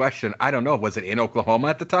good question. I don't know. Was it in Oklahoma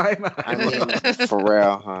at the time? I mean, for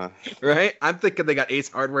real, huh? Right? I'm thinking they got Ace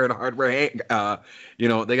Hardware and Hardware Hank. You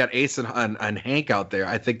know, they got Ace and Hank out there.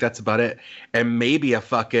 I think that's about it. And maybe a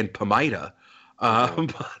fucking Pomida.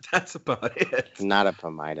 But that's about it. Not a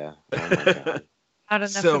Pomida. Oh my God. Not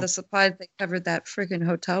enough for the supplies they covered that freaking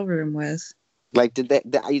hotel room with. Like, did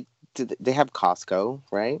they have Costco,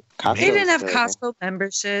 right? They didn't have Costco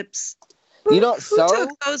memberships. Who took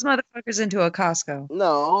those motherfuckers into a Costco?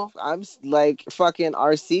 No, I'm like, fucking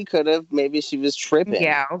RC could have. Maybe she was tripping.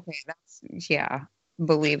 Yeah, okay, that's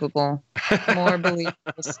believable. More believable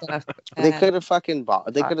stuff. They could have fucking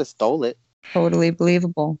bought. They could have stole it. Totally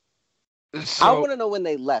believable. So, I want to know when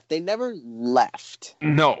they left. They never left.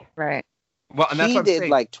 No. Right. Well, and that's what I'm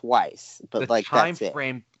saying. Like twice, but like that's it.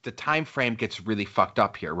 The time frame gets really fucked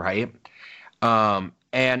up here, right?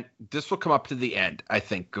 And this will come up to the end. I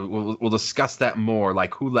think we'll discuss that more,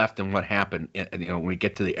 like who left and what happened. You know, when we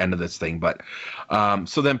get to the end of this thing. But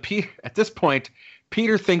so then, at this point,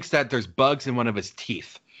 Peter thinks that there's bugs in one of his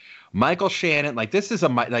teeth. Michael Shannon, this is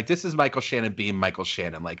Michael Shannon being Michael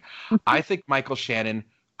Shannon. Like, I think Michael Shannon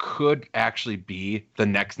could actually be the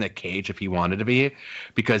next Nick Cage if he wanted to be,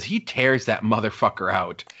 because he tears that motherfucker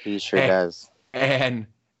out. He sure does. And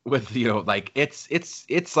with, you know, like, it's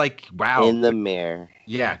like, wow. In the mirror.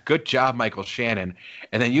 Yeah, good job, Michael Shannon.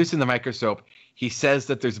 And then using the microscope, he says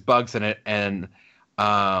that there's bugs in it and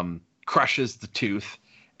crushes the tooth.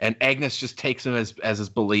 And Agnes just takes him as his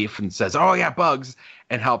belief and says, "Oh yeah, bugs,"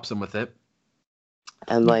 and helps him with it.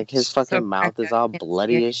 And like his fucking mouth is all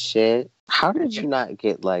bloody as shit. How did you not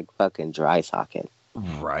get like fucking dry socket?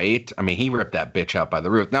 Right. I mean, he ripped that bitch out by the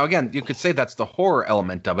roof. Now again, you could say that's the horror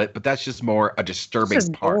element of it, but that's just more a disturbing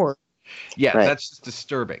part. Gore. Yeah, right. That's just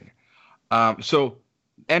disturbing. So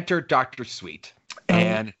enter Dr. Sweet.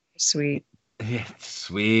 And Sweet.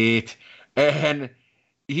 Sweet. And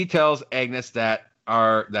he tells Agnes that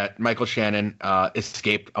Michael Shannon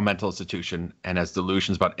escaped a mental institution and has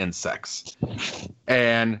delusions about insects.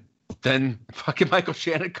 And then fucking Michael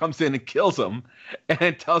Shannon comes in and kills him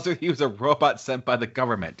and tells her he was a robot sent by the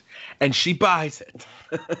government. And she buys it.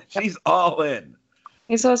 She's all in.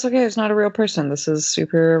 He's also okay. It's not a real person. This is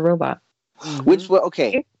super robot. Which, well,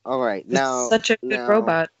 okay, all right. It's such a good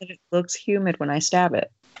robot that it looks human when I stab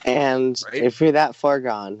it. And if you're that far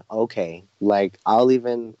gone, okay, like I'll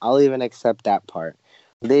even accept that part.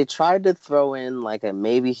 They tried to throw in like a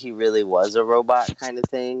maybe he really was a robot kind of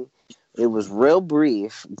thing. It was real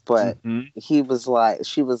brief, but she was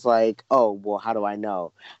like, oh, well, how do I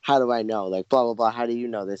know? How do I know? Like, blah, blah, blah. How do you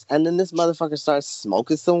know this? And then this motherfucker starts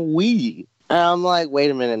smoking some weed. And I'm like,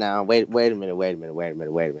 wait a minute now. Wait a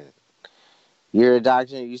minute. You're a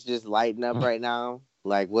doctor and you should just lighten up right now?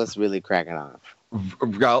 Like, what's really cracking off?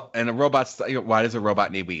 And a robot's, why does a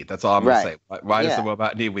robot need weed? That's all I'm going to say. Why does a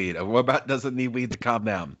robot need weed? A robot doesn't need weed to calm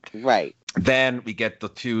down. Right. Then we get the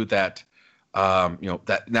two that,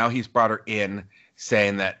 that now he's brought her in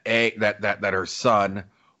saying that that her son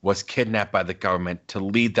was kidnapped by the government to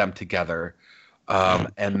lead them together,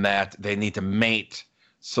 and that they need to mate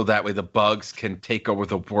so that way the bugs can take over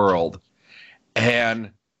the world.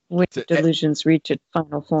 And when delusions reach its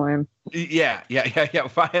final form. Yeah.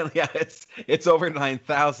 Finally, it's over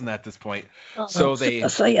 9,000 at this point. So they.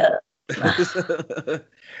 Why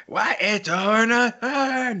it's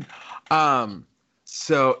turn?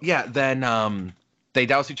 So yeah, then they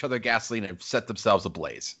douse each other with gasoline and set themselves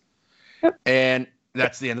ablaze. Yep. And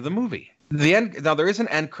that's the end of the movie. The end. Now there is an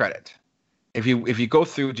end credit. If you go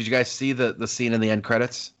through, did you guys see the scene in the end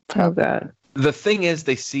credits? Oh God. The thing is,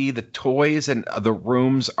 they see the toys and the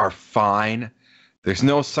rooms are fine. There's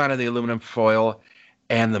no sign of the aluminum foil,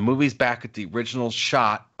 and the movie's back at the original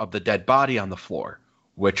shot of the dead body on the floor,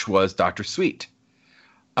 which was Dr. Sweet.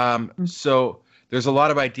 So there's a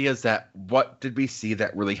lot of ideas that what did we see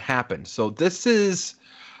that really happened. So this is.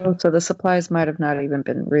 Oh, so the supplies might have not even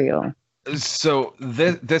been real. So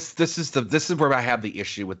this is where I have the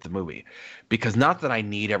issue with the movie, because not that I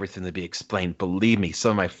need everything to be explained. Believe me,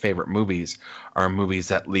 some of my favorite movies are movies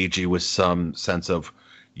that lead you with some sense of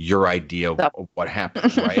your idea of what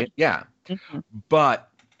happened, right? Yeah. Mm-hmm. But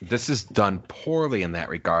this is done poorly in that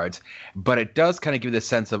regards. But it does kind of give you the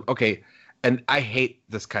sense of, okay, and I hate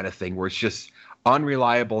this kind of thing where it's just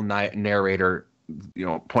unreliable narrator,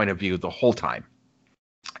 point of view the whole time.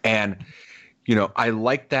 And I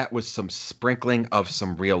like that with some sprinkling of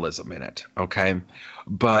some realism in it, okay?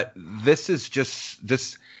 But this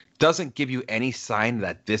doesn't give you any sign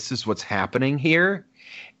that this is what's happening here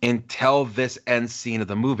until this end scene of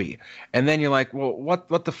the movie. And then you're like, well,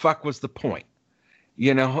 what the fuck was the point?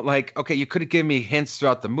 Okay, you could have given me hints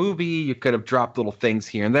throughout the movie. You could have dropped little things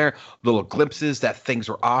here and there, little glimpses that things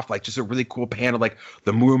were off, like just a really cool pan of like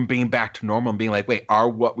the moon being back to normal and being like, wait, are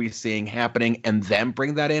what we're seeing happening? And then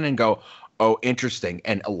bring that in and go, oh, interesting,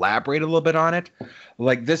 and elaborate a little bit on it.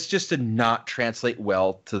 Like this just did not translate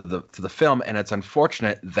well to the film, and it's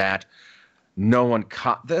unfortunate that no one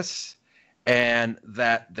caught this and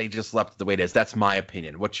that they just left it the way it is. That's my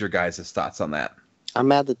opinion. What's your guys' thoughts on that? I'm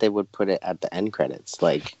mad that they would put it at the end credits.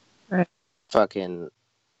 Like, right. Fucking,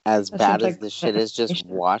 as bad as this shit is, just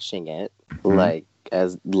watching it, like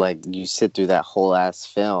you sit through that whole ass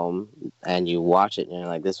film and you watch it and you're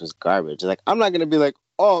like, this was garbage. Like, I'm not gonna be like,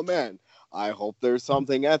 oh man, I hope there's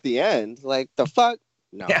something at the end. Like, the fuck?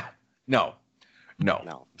 No. Yeah. No.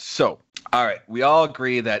 So, all right. We all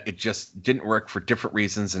agree that it just didn't work for different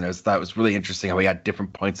reasons. And I thought it was really interesting how we had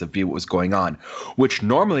different points of view what was going on, which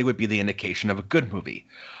normally would be the indication of a good movie.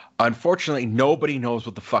 Unfortunately, nobody knows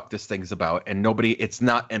what the fuck this thing's about. And it's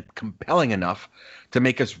not compelling enough to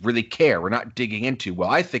make us really care. We're not digging into,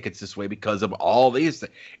 well, I think it's this way because of all these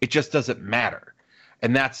things. It just doesn't matter.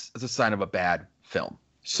 And that's a sign of a bad film.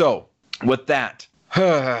 So, with that,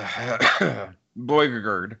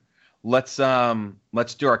 Boygerd, let's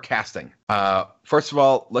do our casting. First of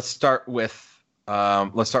all, let's start with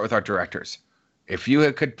our directors. If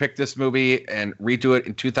you could pick this movie and redo it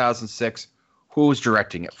in 2006, who's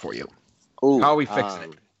directing it for you? Ooh, how are we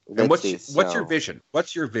fixing it? And what's your vision?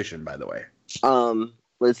 What's your vision, by the way?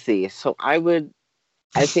 Let's see. So I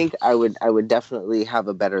think I would definitely have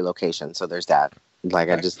a better location. So there's that. Like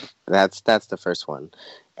nice. That's the first one.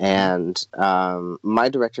 And my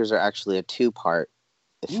directors are actually a 2-part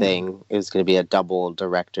thing. Ooh. It was going to be a double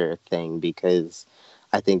director thing because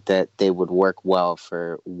I think that they would work well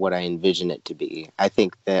for what I envision it to be. I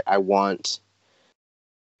think that I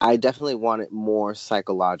definitely want it more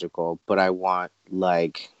psychological, but I want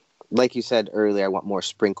like you said earlier, I want more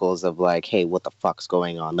sprinkles of like, hey, what the fuck's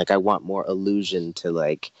going on? Like I want more allusion to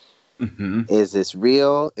like, is this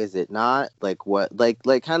real? Is it not? Like what? Like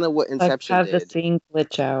kind of what Inception have did. The scene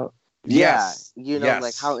glitch out. Yes. Yeah,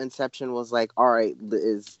 like how Inception was like, all right,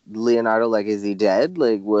 is Leonardo like, is he dead?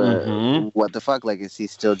 Like what the fuck? Like is he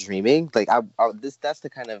still dreaming? Like that's the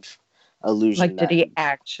kind of illusion. Like, did he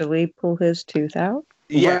actually pull his tooth out?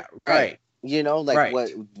 Yeah, right. You know, like Right. what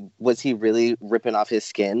was he really ripping off his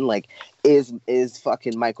skin? Like, is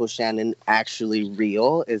fucking Michael Shannon actually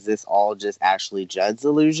real? Is this all just actually Judd's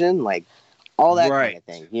illusion? Like, all that kind of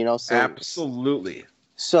thing, you know? So absolutely.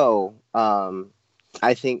 So,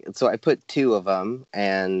 I think so. I put two of them,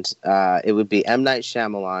 and it would be M. Night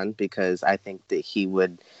Shyamalan, because I think that he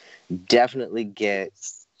would definitely get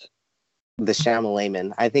the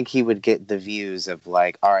Shyamalan. I think he would get the views of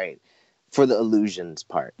like, all right, for the illusions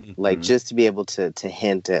part, like just to be able to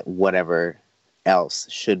hint at whatever else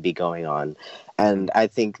should be going on. And I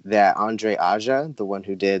think that Andre Aja, the one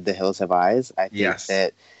who did The Hills Have Eyes, I think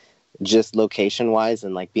that just location wise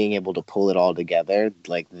and like being able to pull it all together,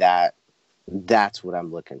 like that's what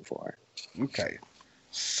I'm looking for. Okay.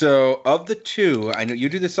 So of the two, I know you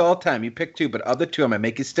do this all the time. You pick two, but of the two, I'm gonna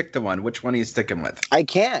make you stick to one. Which one are you sticking with? I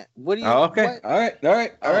can't. What do you? Oh, okay. What?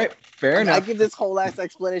 All right. Fair enough. I give this whole ass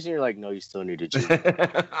explanation. You're like, no, you still need to choose.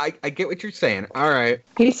 I get what you're saying. All right.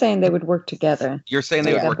 He's saying they would work together. You're saying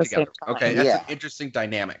they would work the together. same time. Okay, that's an interesting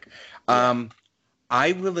dynamic.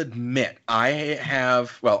 I will admit I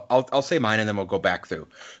have. Well, I'll say mine and then we'll go back through.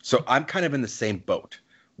 So I'm kind of in the same boat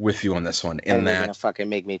with you on this one. In that, you're gonna fucking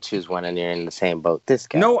make me choose one, and you're in the same boat. This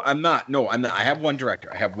guy. No, I'm not. I have one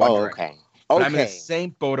director. I have one director. Okay. But I'm in the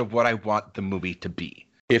same boat of what I want the movie to be.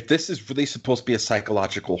 If this is really supposed to be a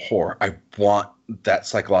psychological horror, I want that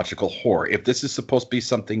psychological horror. If this is supposed to be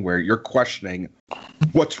something where you're questioning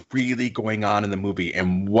what's really going on in the movie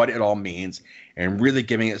and what it all means, and really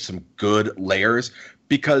giving it some good layers,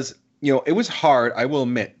 because it was hard. I will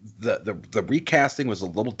admit the recasting was a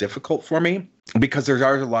little difficult for me because there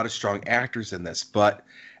are a lot of strong actors in this, but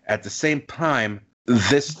at the same time,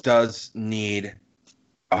 this does need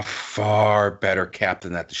a far better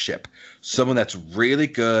captain at the ship. Someone that's really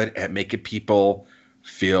good at making people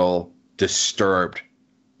feel disturbed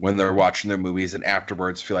when they're watching their movies and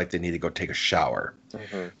afterwards feel like they need to go take a shower.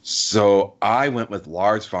 Mm-hmm. So I went with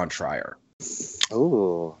Lars von Trier.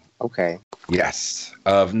 Ooh, okay. Yes,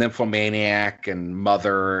 of Nymphomaniac and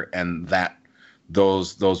Mother and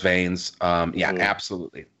those veins.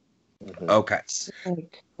 Absolutely. Mm-hmm. Okay.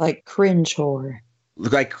 Like cringe horror.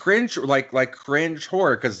 Like cringe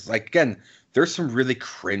horror, because again, there's some really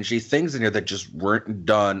cringy things in here that just weren't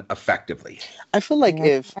done effectively. I feel like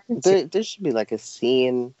if there should be like a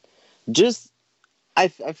scene, I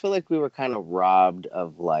feel like we were kind of robbed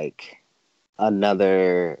of like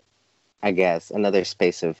another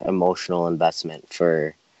space of emotional investment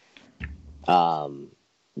for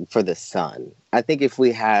the son. I think if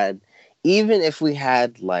we had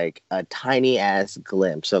like a tiny ass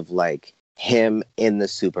glimpse of like him in the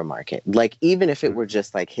supermarket, like even if it were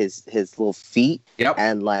just like his little feet,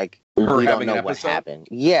 and like we don't know what happened,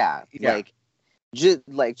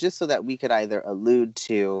 just so that we could either allude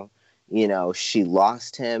to, she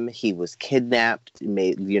lost him, he was kidnapped,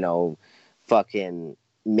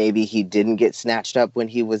 maybe he didn't get snatched up when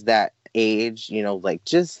he was that age, like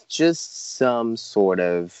just some sort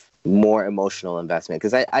of more emotional investment,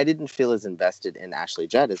 because I didn't feel as invested in Ashley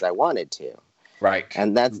Judd as I wanted to. Right.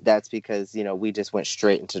 And that's because, we just went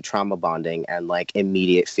straight into trauma bonding and like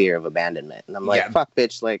immediate fear of abandonment. And I'm like, fuck,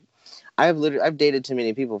 bitch, like I've dated too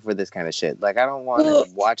many people for this kind of shit. Like I don't want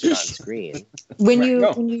to watch it on screen. When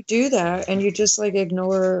you do that and you just like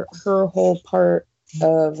ignore her whole part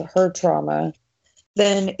of her trauma,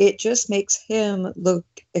 then it just makes him look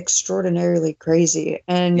extraordinarily crazy.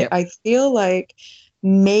 And I feel like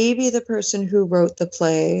maybe the person who wrote the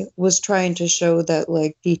play was trying to show that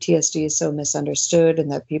like PTSD is so misunderstood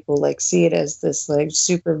and that people like see it as this like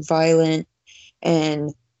super violent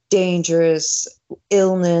and dangerous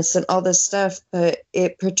illness and all this stuff, but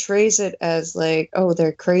it portrays it as like, oh,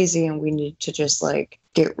 they're crazy and we need to just like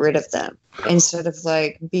get rid of them, instead of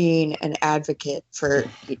like being an advocate for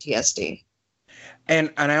PTSD.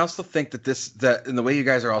 And I also think that in the way you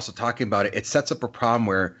guys are also talking about it, it sets up a problem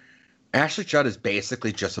where Ashley Judd is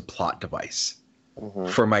basically just a plot device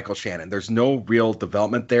for Michael Shannon. There's no real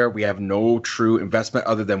development there. We have no true investment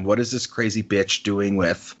other than what is this crazy bitch doing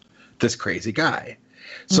with this crazy guy?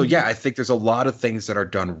 So I think there's a lot of things that are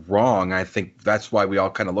done wrong. I think that's why we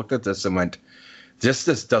all kind of looked at this and went, this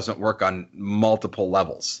doesn't work on multiple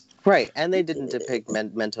levels. Right, and they didn't depict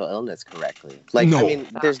mental illness correctly. Like, no. I mean,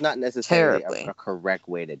 there's not necessarily a correct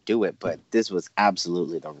way to do it, but this was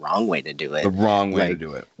absolutely the wrong way to do it. The wrong way to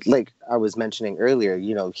do it. Like I was mentioning earlier,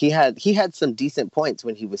 he had some decent points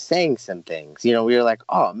when he was saying some things. We were like,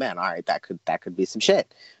 oh man, all right, that could be some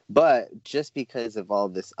shit. But just because of all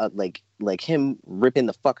this, like him ripping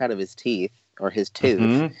the fuck out of his teeth or his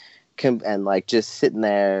tooth, and like just sitting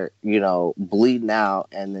there, bleeding out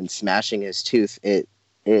and then smashing his tooth, it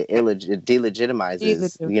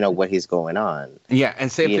delegitimizes, what he's going on. Yeah,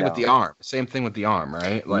 and same thing with the arm. Same thing with the arm,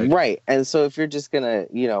 right? Right. And so if you're just gonna,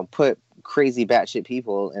 put crazy batshit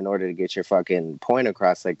people in order to get your fucking point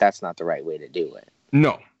across, like that's not the right way to do it.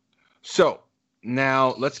 No. So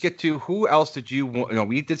now let's get to who else did you want?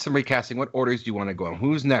 We did some recasting. What orders do you want to go in?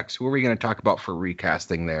 Who's next? Who are we going to talk about for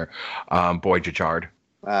recasting there? Boy Judd.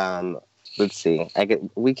 Let's see.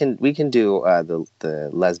 We can do the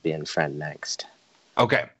lesbian friend next.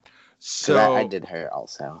 Okay. So I did her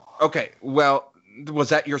also. Okay. Well, was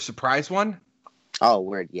that your surprise one? Oh,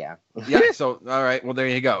 word, yeah. Yeah. So all right. Well, there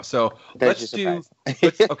you go. So let's do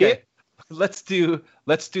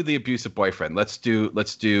the abusive boyfriend. Let's do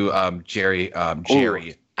Jerry. Jerry.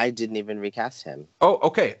 Ooh, I didn't even recast him. Oh,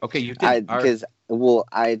 okay. Okay, you did. Because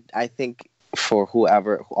I think for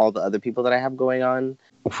all the other people that I have going on.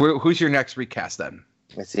 Who's your next recast then?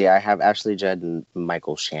 Let's see. I have Ashley Judd and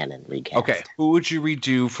Michael Shannon recast. Okay. Who would you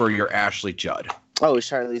redo for your Ashley Judd? Oh,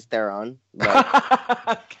 Charlize Theron.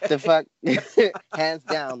 Like, the fuck? Hands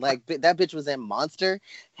down. Like, that bitch was in Monster.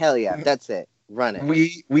 Hell yeah. That's it. Run it.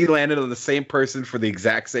 We landed on the same person for the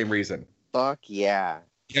exact same reason. Fuck yeah.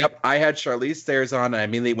 Yep. I had Charlize Theron and I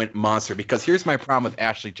immediately went Monster because here's my problem with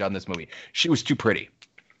Ashley Judd in this movie. She was too pretty.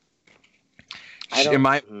 In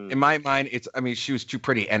my mind, she was too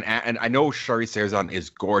pretty, and I know Charlize Theron is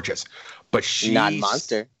gorgeous, but she's not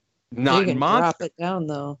Monster. Not Monster. Drop it down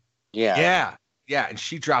though. Yeah, and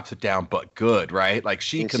she drops it down, but good, right? Like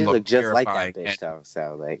she can look just terrifying, like that bitch, though.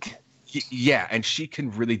 So like, yeah, and she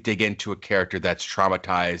can really dig into a character that's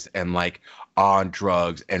traumatized and like on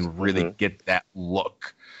drugs, and really get that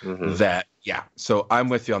look. That So I'm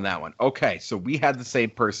with you on that one. Okay, so we had the same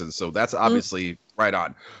person, so that's obviously right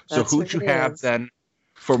on. So who'd you have then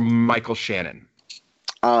for Michael Shannon?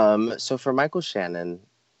 So for Michael Shannon,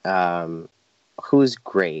 who's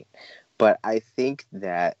great, but I think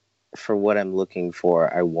that for what I'm looking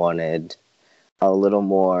for, I wanted a little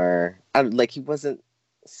more. Like he wasn't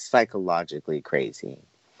psychologically crazy.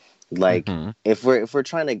 Like if we're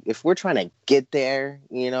trying to get there,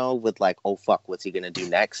 with like, oh fuck, what's he gonna do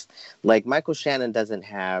next? Like Michael Shannon doesn't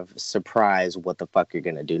have surprise what the fuck you're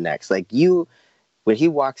gonna do next. Like when he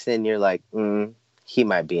walks in, you're like, he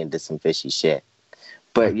might be into some fishy shit,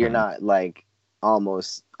 but you're not like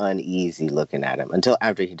almost uneasy looking at him until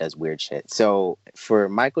after he does weird shit. So for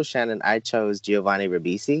Michael Shannon, I chose Giovanni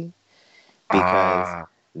Ribisi because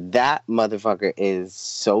that motherfucker is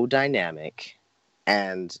so dynamic.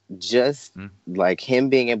 And just like him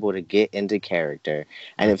being able to get into character,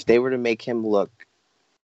 and if they were to make him look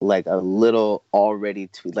like a little already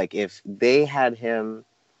like if they had him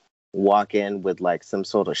walk in with like some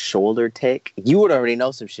sort of shoulder tick, you would already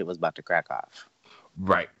know some shit was about to crack off.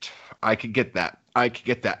 Right. I could get that.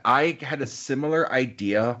 I had a similar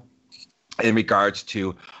idea in regards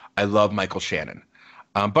to I love Michael Shannon.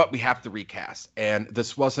 But we have to recast, and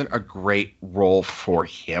this wasn't a great role for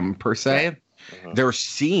him per se. There are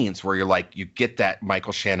scenes where you're like, you get that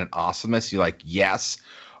Michael Shannon awesomeness. You're like, yes,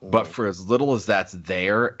 but for as little as that's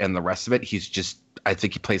there, and the rest of it, I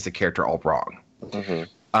think he plays the character all wrong.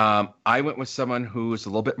 I went with someone who's a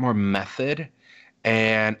little bit more method,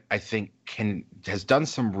 and I think has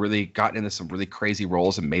gotten into some really crazy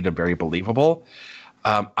roles and made him very believable.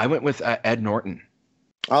 I went with Ed Norton.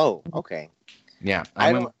 Oh, okay. Yeah,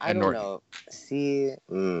 I don't know. See,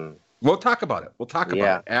 we'll talk about it.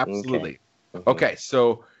 It. Absolutely. Okay,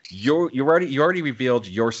 so you already revealed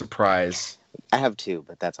your surprise. I have two,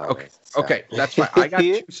 but that's all. Okay, that's fine. I got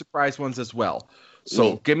two surprise ones as well.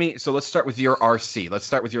 So let's start with your RC. Let's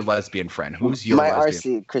start with your lesbian friend. Who's your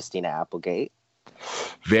lesbian? RC? Christina Applegate.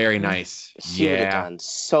 Very nice. She would have done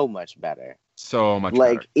so much better. So much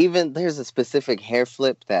better. Like even there's a specific hair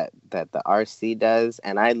flip that the RC does,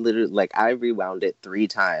 and I literally I rewound it 3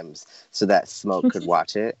 times so that Smoke could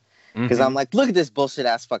watch it. Because I'm like, look at this bullshit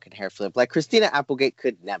ass fucking hair flip. Like Christina Applegate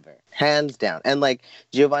could never, hands down. And like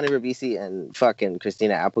Giovanni Ribisi and fucking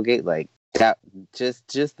Christina Applegate, like that,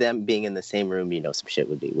 just them being in the same room, some shit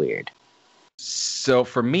would be weird. So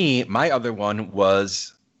for me, my other one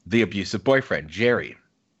was the abusive boyfriend, Jerry.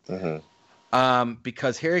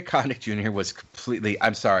 Because Harry Connick Jr. was completely.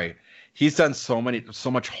 I'm sorry, he's done so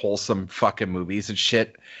much wholesome fucking movies and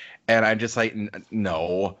shit, and I'm just like,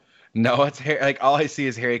 no. No, it's like all I see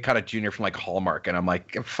is Harry Connick Jr. from like Hallmark, and I'm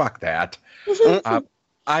like, fuck that.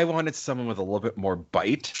 I wanted someone with a little bit more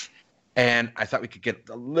bite, and I thought we could get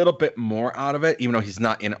a little bit more out of it, even though he's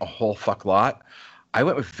not in a whole fuck lot. I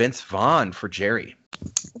went with Vince Vaughn for Jerry.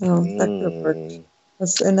 Oh, that could work.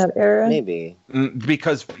 Was in that era? Maybe.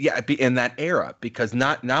 Because in that era, because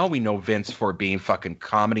not now we know Vince for being fucking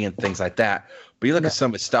comedy and things like that. But you look at some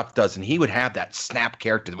of his stuff does, and he would have that snap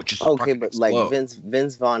character, which is okay, but explode. like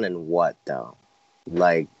Vince Vaughn and what though?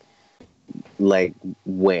 Like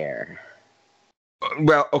where?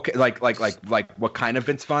 Well, okay, like what kind of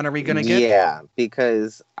Vince Vaughn are we gonna get? Yeah,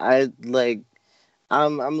 because I'm a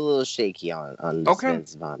little shaky on this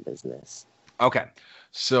Vince Vaughn business. Okay.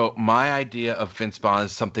 So my idea of Vince Vaughn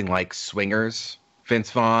is something like Swingers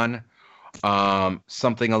Vince Vaughn,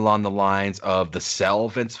 something along the lines of The Cell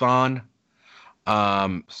Vince Vaughn,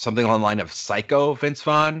 something along the line of Psycho Vince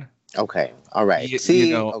Vaughn. Okay, all right.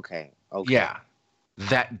 Okay. Yeah,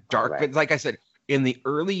 that dark. Right. Like I said, in the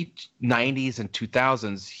early 90s and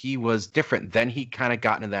 2000s, he was different. Then he kind of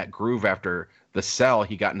got into that groove after The Cell.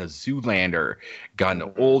 He got into Zoolander, got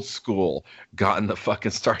into Old School, got into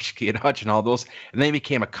fucking Starsky and Hutch and all those. And then he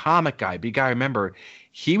became a comic guy. But you got to remember,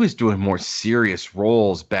 he was doing more serious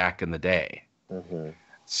roles back in the day. Mm-hmm.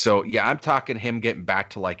 So, yeah, I'm talking him getting back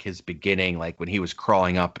to like his beginning, like when he was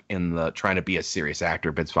crawling up in the trying to be a serious actor,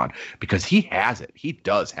 Vince Vaughn, because he has it. He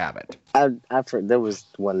does have it. There was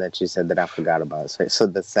one that you said that I forgot about. So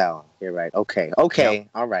The Cell. You're right. Okay. Yep.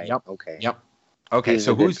 All right. Yep. Okay. Yep. Okay. He's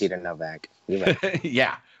so who's Peter Novak? You're right.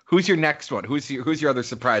 Yeah. Who's your next one? Who's your other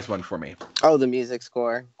surprise one for me? Oh, the music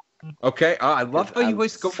score. Okay. I love how you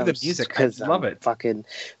always go for the music. I love it. Fucking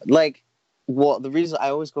like. Well, the reason I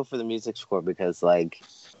always go for the music score because, like,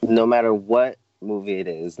 no matter what movie it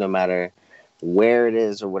is, no matter where it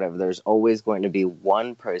is or whatever, there's always going to be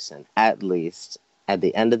one person, at least, at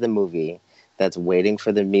the end of the movie that's waiting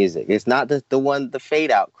for the music. It's not the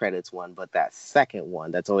fade out credits one, but that second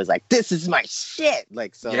one that's always like, this is my shit.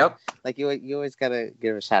 Like, so, yep. Like, you always gotta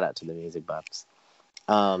give a shout out to the music buffs.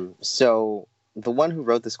 So the one who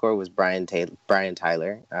wrote the score was Brian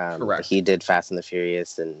Tyler. Correct. He did Fast and the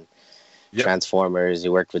Furious and Transformers. He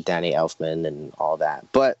worked with Danny Elfman and all that.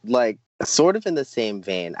 But like sort of in the same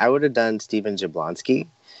vein, I would have done Steven Jablonsky,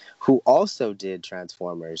 who also did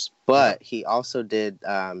Transformers, but he also did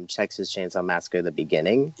Texas Chainsaw Massacre: The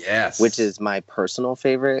Beginning. Yes, which is my personal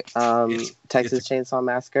favorite Texas Chainsaw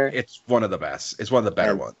Massacre. It's one of the best. It's one of the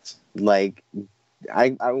better ones. Like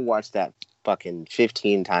I watched that fucking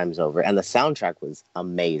 15 times over, and the soundtrack was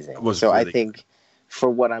amazing. I think for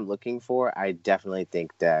what I'm looking for, I definitely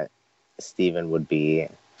think that Steven would be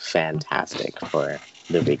fantastic for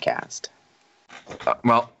the recast.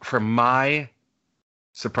 Well, for my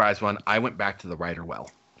surprise one, I went back to the writer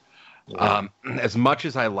well. Yeah. As much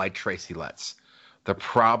as I like Tracy Letts, the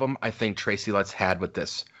problem I think Tracy Letts had with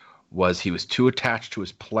this was he was too attached to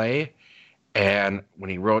his play, and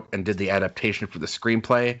when he wrote and did the adaptation for the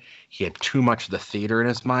screenplay, he had too much of the theater in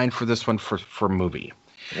his mind for this one for movie.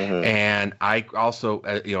 Mm-hmm. And I also,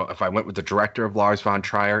 if I went with the director of Lars von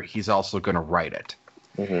Trier, he's also going to write it.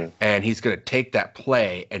 Mm-hmm. And he's going to take that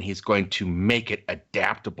play and he's going to make it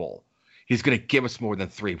adaptable. He's going to give us more than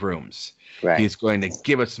 3 rooms. Right. He's going to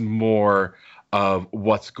give us more of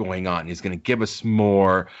what's going on. He's going to give us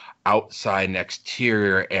more outside and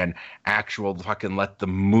exterior and actual fucking let the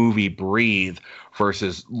movie breathe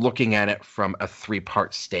versus looking at it from a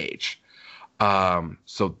 3-part stage.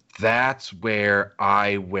 So that's where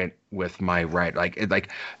I went with my right.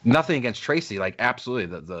 Like nothing against Tracy. Like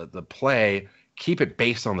absolutely, the play, keep it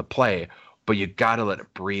based on the play, but you got to let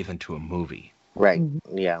it breathe into a movie. Right.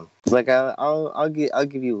 Yeah. Like I'll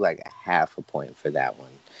give you like a half a point for that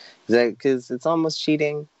one, because it's almost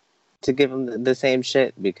cheating to give him the same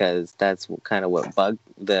shit, because that's kind of what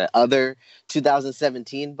the other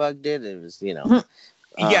 2017 Bug did. It was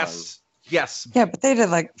yes. Yes. Yeah, but they did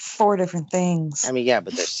like 4 different things. I mean, yeah,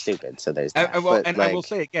 but they're stupid, so there's that. I will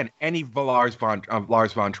say again, any Lars von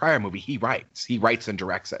Trier movie, he writes and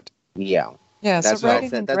directs it. Yeah. Yeah, so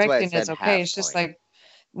writing and directing is okay. It's just like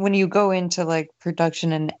when you go into like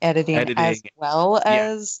production and editing as well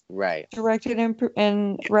as directing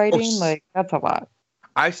and writing, like that's a lot.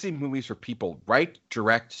 I've seen movies where people write,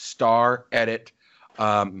 direct, star, edit,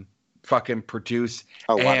 fucking produce,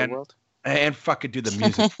 and fucking do the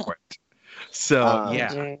music for it. So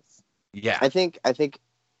yeah. I think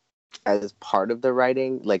as part of the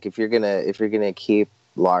writing, like if you're gonna keep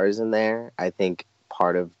Lars in there, I think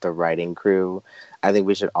part of the writing crew, I think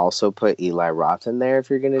we should also put Eli Roth in there if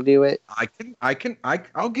you're gonna do it.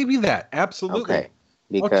 I'll give you that, absolutely. Okay,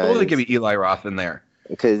 I'll totally give you Eli Roth in there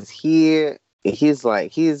because he's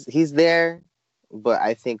there, but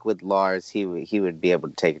I think with Lars, he would be able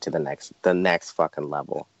to take it to the next fucking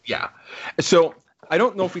level. Yeah. So I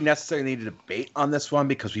don't know if we necessarily need a debate on this one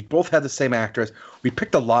because we both had the same actress. We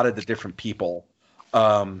picked a lot of the different people,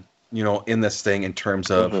 in this thing in terms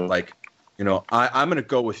of I'm going to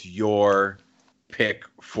go with your pick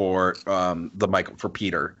for for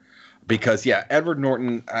Peter, because Edward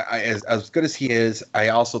Norton, as good as he is, I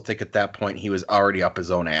also think at that point he was already up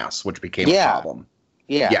his own ass, which became a problem.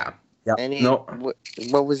 Yeah. And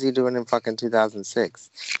what was he doing in fucking 2006?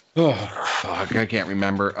 Oh, fuck, I can't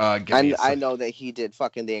remember. I know that he did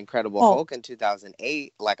fucking The Incredible Hulk in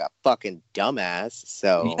 2008 like a fucking dumbass.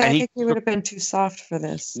 So I think he would have been too soft for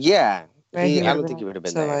this. Yeah. Right? I don't think he would have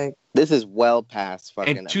been there. This is well past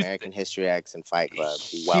fucking American History X and Fight Club.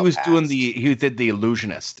 He did The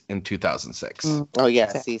Illusionist in 2006. Oh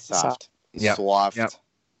yeah, soft. Yep. Soft.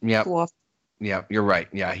 Yep. Yeah, you're right.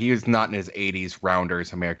 Yeah, he was not in his 80s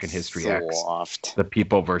Rounders, American History X. The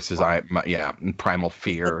People versus Primal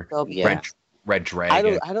Fear, Red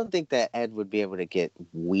Dragon. I don't think that Ed would be able to get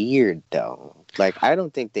weird though. Like I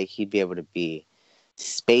don't think that he'd be able to be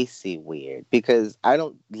spacey weird, because I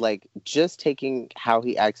don't like just taking how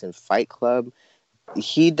he acts in Fight Club.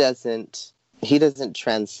 He doesn't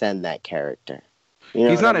transcend that character.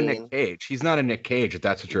 He's not a Nick Cage. He's not a Nick Cage, if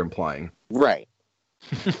that's what you're implying. Right.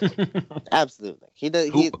 Absolutely. He does.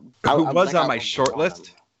 Who was on my short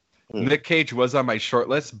list? Nick Cage was on my short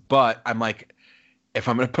list, but I'm like, if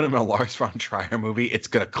I'm going to put him in a Lars von Trier movie, it's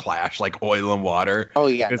going to clash like oil and water. Oh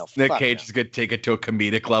yeah, Nick Cage is going to take it to a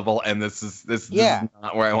comedic level, and this is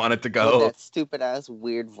not where I want it to go. With that stupid ass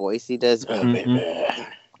weird voice he does. Fucking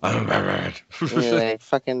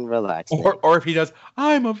relax. Or if he does,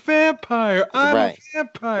 I'm a vampire. I'm a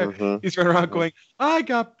vampire. He's running around going, I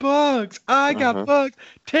got bugs. Bugs.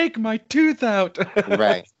 Take my tooth out.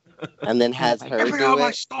 Right. And then has her do it.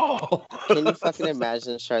 My stall. Can you fucking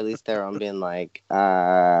imagine Charlize Theron being like,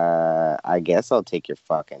 I guess I'll take your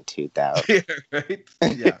fucking tooth out. Yeah, right?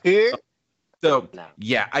 Yeah. So,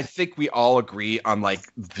 I think we all agree on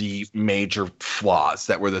like the major flaws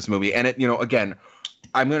that were this movie. And it, again,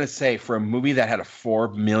 I'm going to say for a movie that had a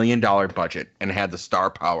 $4 million budget and had the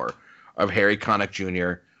star power of Harry Connick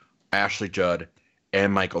Jr., Ashley Judd,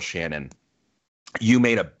 and Michael Shannon, you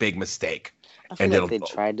made a big mistake. I feel like they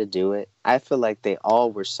tried to do it. I feel like they all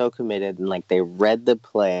were so committed and like they read the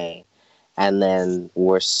play and then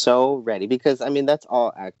were so ready, because I mean, that's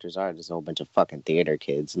all actors are, just a whole bunch of fucking theater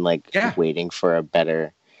kids and like waiting for a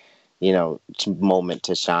better, moment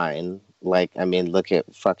to shine. Like, I mean, look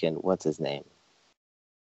at fucking, what's his name?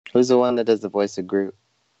 Who's the one that does the voice of Groot?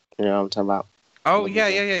 You know what I'm talking about? Oh, yeah.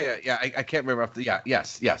 I can't remember.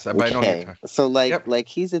 Yes. But I know. So, like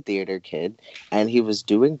he's a theater kid, and he was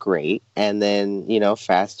doing great. And then,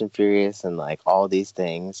 Fast and Furious and, like, all these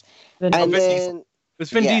things. It was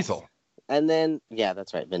Vin Diesel. And then,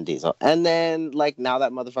 that's right, Vin Diesel. And then, like, now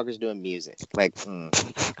that motherfucker's doing music. Like, come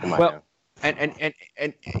on now. And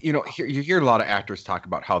here you hear a lot of actors talk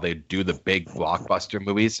about how they do the big blockbuster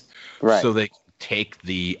movies. Right. So they take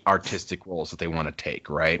the artistic roles that they want to take,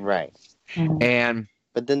 right? Right. Mm-hmm.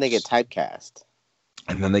 But then they get typecast.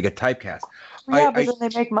 Yeah, but then they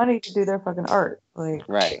make money to do their fucking art. Like,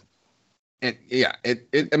 right.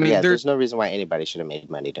 There's no reason why anybody should have made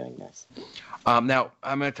money doing this. Now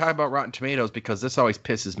I'm going to talk about Rotten Tomatoes because this always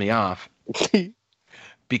pisses me off.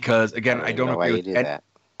 Because again, I don't agree with that.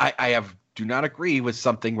 I do not agree with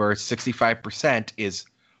something where 65% is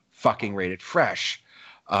fucking rated fresh.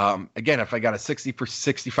 Again, if I got a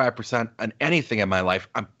 65% on anything in my life,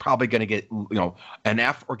 I'm probably going to get, an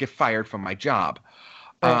F or get fired from my job.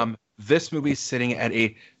 Right. This movie is sitting at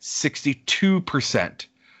a 62%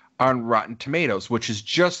 on Rotten Tomatoes, which is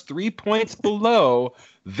just 3 points below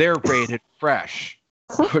their rated fresh.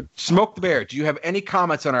 Smoke the Bear, do you have any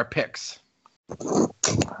comments on our picks?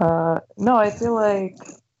 No, I feel like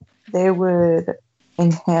they would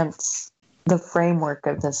enhance the framework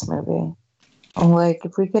of this movie. Like,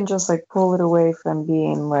 if we can just, like, pull it away from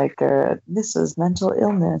being, like, this is mental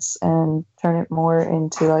illness and turn it more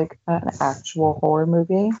into, like, an actual horror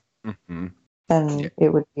movie, then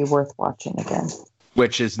it would be worth watching again.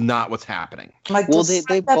 Which is not what's happening. Like, well,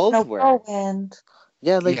 they both were.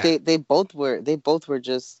 Yeah, like, they both were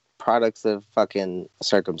just products of fucking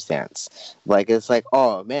circumstance. Like, it's like,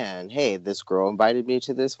 oh man, hey, this girl invited me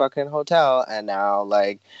to this fucking hotel, and now,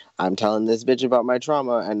 like, I'm telling this bitch about my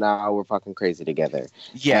trauma, and now we're fucking crazy together.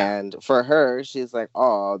 Yeah. And for her, she's like,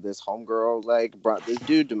 oh, this homegirl, like, brought this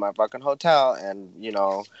dude to my fucking hotel, and,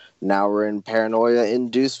 now we're in drug-induced paranoia,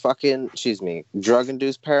 and fucking,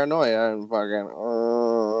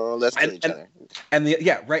 let's kill each other. And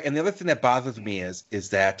the other thing that bothers me is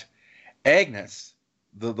that Agnes,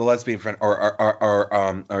 the lesbian friend,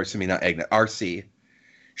 or excuse me, not Agnes, RC,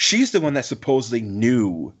 she's the one that supposedly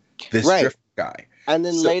knew this Drift guy. And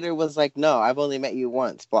then later was like, no, I've only met you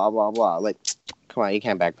once, blah, blah, blah. Like, Come on, you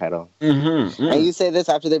can't backpedal. Mm-hmm. And you say this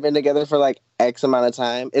after they've been together for like X amount of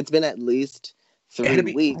time. It's been at least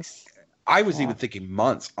 3 weeks. I was even thinking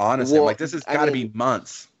months, honestly. Well, I'm like, this has got to be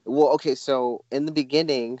months. Well, okay, so in the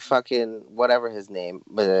beginning, fucking whatever his name,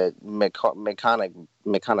 McConaughey,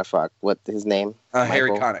 what's his name?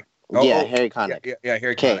 Harry Connick. Harry Connick. Yeah,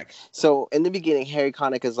 Harry Connick. So in the beginning, Harry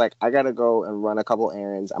Connick is like, I gotta go and run a couple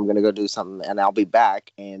errands. I'm gonna go do something, and I'll be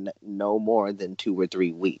back in no more than 2 or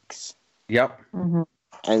 3 weeks. Yep. Mm-hmm.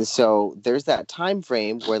 And so there's that time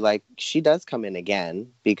frame where like she does come in again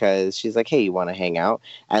because she's like, hey, you want to hang out?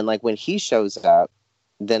 And like when he shows up,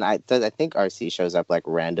 then I think RC shows up like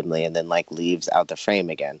randomly and then like leaves out the frame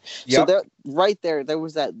again. Yep. So there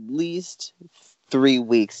was at least 3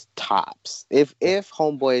 weeks tops. If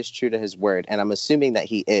homeboy is true to his word, and I'm assuming that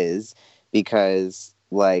he is, because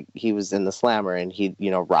like he was in the slammer and he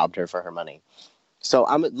robbed her for her money. So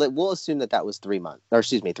we'll assume that was 3 months, or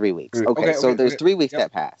excuse me, 3 weeks. Okay, so there's 3 weeks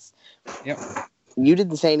that pass. Yep. You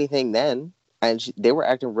didn't say anything then, and they were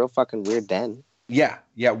acting real fucking weird then. Yeah.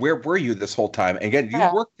 Where were you this whole time? And again, you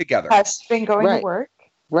worked together. Has she been going to work?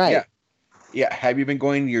 Right. Yeah. Have you been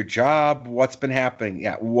going to your job? What's been happening?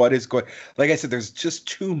 Yeah. What is going? Like I said, there's just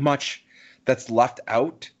too much that's left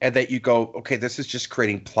out, and that you go, okay, this is just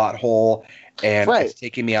creating plot hole, and it's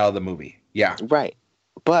taking me out of the movie. Yeah. Right.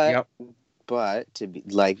 But to be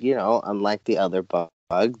like, unlike the other bug,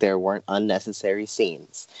 there weren't unnecessary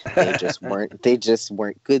scenes. They just weren't. They just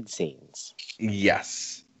weren't good scenes.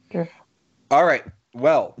 Yes. Sure. All right.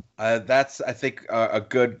 Well, that's, I think, a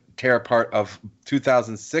good tear apart of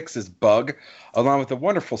 2006's Bug, along with a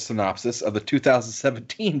wonderful synopsis of the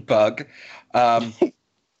 2017 Bug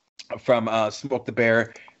from Smoke the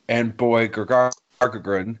Bear and Boy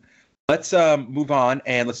Gargargarun. Let's move on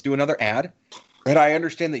and let's do another ad. And I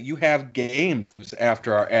understand that you have games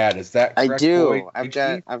after our ad. Is that correct? I do. Boy? I've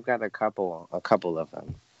got a couple of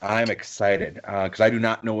them. I'm excited because I do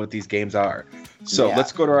not know what these games are. So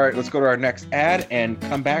let's go to our next ad and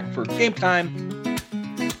come back for game time.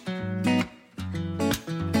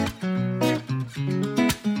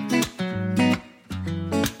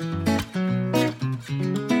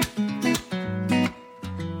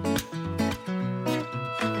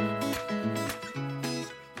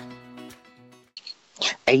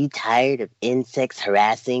 Are you tired of insects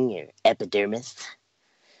harassing your epidermis?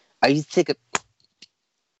 Are you sick of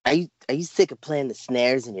playing the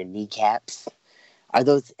snares in your kneecaps? Are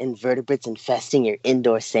those invertebrates infesting your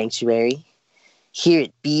indoor sanctuary? Here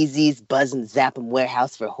at BZ's Buzz and Zap 'em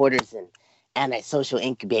Warehouse for Hoarders and Antisocial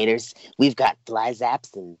Incubators, we've got fly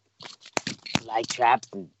zaps and fly traps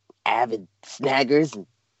and avid snaggers and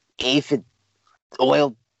aphid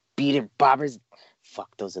oil beater bobbers.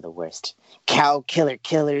 Fuck, those are the worst. Cow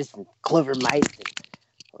killers and clover mice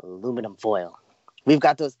and aluminum foil. We've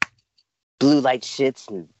got those blue light shits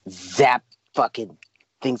and zap fucking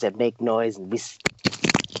things that make noise, and we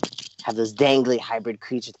have those dangly hybrid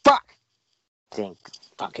creatures. Fuck! Dang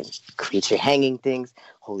fucking creature hanging things.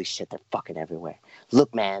 Holy shit, they're fucking everywhere.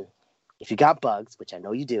 Look, man, if you got bugs, which I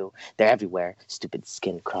know you do, they're everywhere. Stupid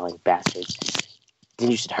skin-crawling bastards. Then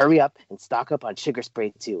you should hurry up and stock up on sugar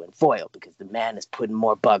spray too and foil, because the man is putting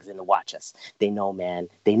more bugs in to watch us. They know, man.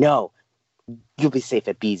 They know. You'll be safe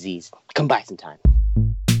at BZ's. Come by sometime.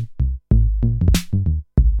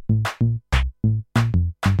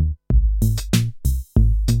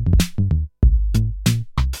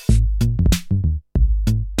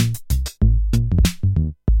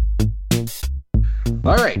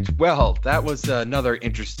 All right. Well, that was another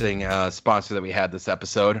interesting sponsor that we had this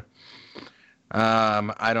episode.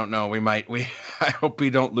 I don't know. I hope we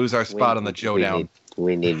don't lose our spot on the Joedown.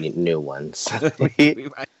 We need new ones. I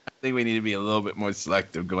think we need to be a little bit more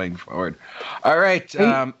selective going forward. All right.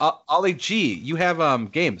 Ollie G, you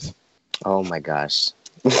have games. Oh my gosh.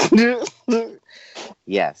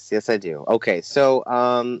 Yes, I do. Okay, so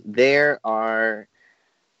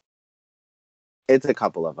it's a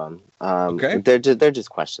couple of them. Okay. They're just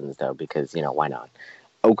questions though, because why not?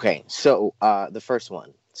 Okay, so the first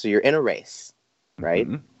one. So you're in a race, right?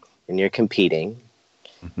 Mm-hmm. And you're competing,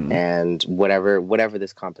 and whatever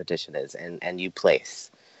this competition is, and you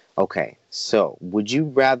place. Okay, so would you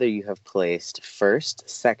rather you have placed first,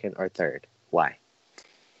 second, or third? Why?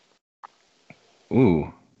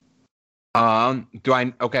 Ooh.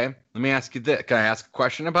 Okay, let me ask you this. Can I ask a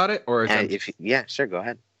question about it? Or yeah, sure, go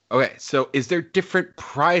ahead. Okay, so is there different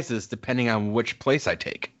prizes depending on which place I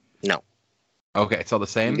take? No. Okay, it's all the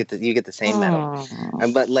same? You get the same medal.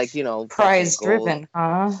 But prize driven,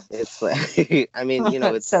 huh? It's like, I mean,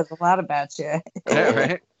 it says a lot about you. Yeah,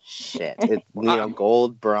 right. Shit, it's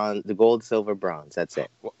gold, bronze, the gold, silver, bronze. That's it.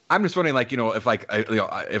 Well, I'm just wondering, like, if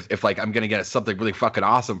like I'm gonna get something really fucking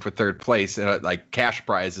awesome for third place, and like cash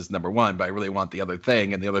prize is number one, but I really want the other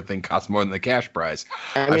thing, and the other thing costs more than the cash prize.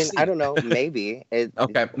 I don't know. Maybe.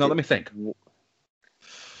 Okay, no, let me think.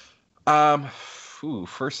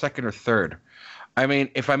 First, second, or third. I mean,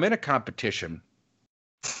 if I'm in a competition,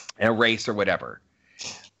 a race or whatever,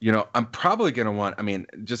 I'm probably going to want,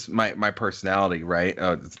 just my personality, right?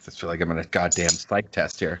 I feel like I'm in a goddamn psych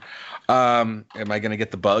test here. Am I going to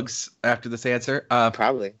get the bugs after this answer?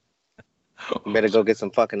 Probably. You better go get some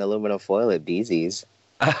fucking aluminum foil at BZ's.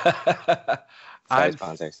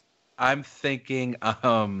 Sponsors. I'm thinking,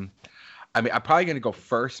 I'm probably going to go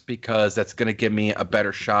first because that's going to give me a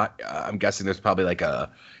better shot. I'm guessing there's probably like a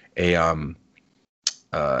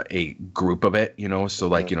group of it, so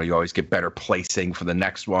like, you always get better placing for the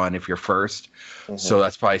next one if you're first. Mm-hmm. So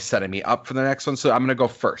that's probably setting me up for the next one. So I'm going to go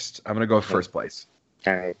first. I'm going to go first place.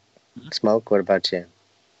 All right. Smoke, what about you?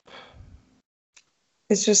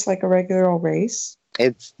 It's just like a regular old race.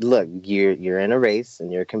 Look, you're in a race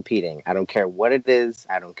and you're competing. I don't care what it is.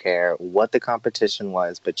 I don't care what the competition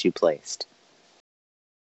was, but you placed.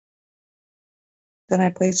 Then I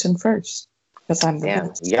placed in first. Because I'm the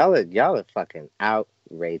best. Y'all are fucking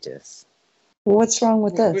outrageous. What's wrong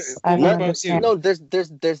with this? I don't understand. No,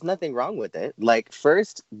 there's nothing wrong with it. Like,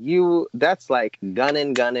 first, that's like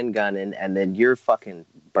gunning, and then you're fucking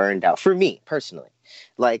burned out. For me, personally.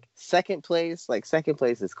 Like, second place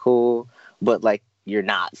is cool, but, like, you're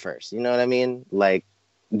not first. You know what I mean? Like,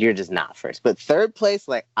 you're just not first. But third place,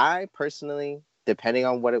 like, I personally, depending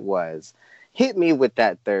on what it was, hit me with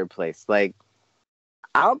that third place. Like,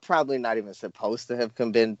 I'm probably not even supposed to have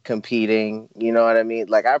been competing. You know what I mean?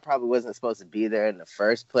 Like, I probably wasn't supposed to be there in the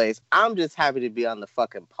first place. I'm just happy to be on the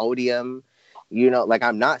fucking podium. Like,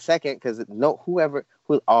 I'm not second because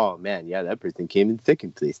oh man, yeah, that person came in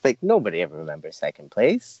second place. Like, nobody ever remembers second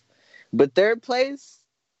place. But third place,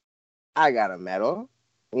 I got a medal.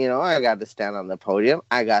 I got to stand on the podium.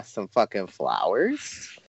 I got some fucking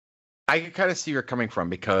flowers. I can kind of see where you're coming from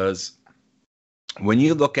because when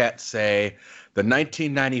you look at, say, the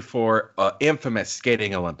 1994 infamous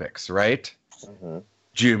skating Olympics, right? Mm-hmm.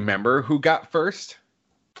 Do you remember who got first?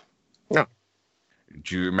 No.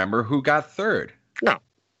 Do you remember who got third? No.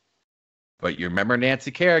 But you remember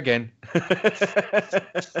Nancy Kerrigan.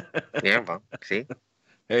 Yeah, well, see?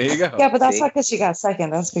 There you go. Yeah, but that's not because she got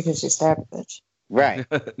second. That's because she stabbed a bitch. Right.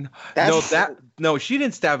 No, she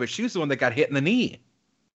didn't stab it. She was the one that got hit in the knee.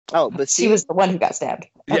 Oh, but she was the one who got stabbed.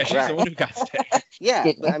 Yeah, she's the one who got stabbed.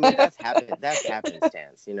 Yeah, but that's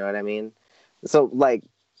happenstance. You know what I mean? So like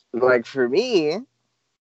for me,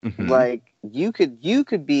 mm-hmm. like you could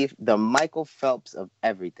be the Michael Phelps of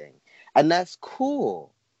everything, and that's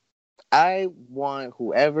cool. I want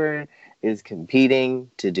whoever is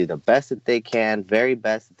competing to do the best that they can, very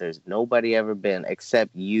best that there's nobody ever been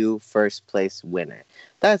except you, first place winner.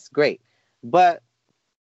 That's great, but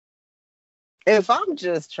if I'm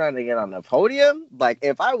just trying to get on the podium, like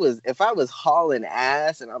if I was hauling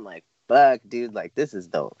ass and I'm like, fuck, dude, like this is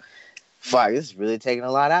really taking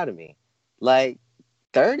a lot out of me. Like,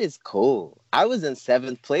 third is cool. I was in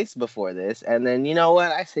 7th place before this, and then you know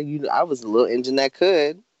what? I said I was a little engine that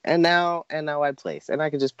could, and now I place, and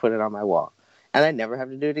I can just put it on my wall, and I never have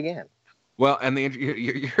to do it again. Well, and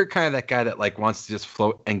you're kind of that guy that like wants to just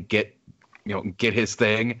float and get his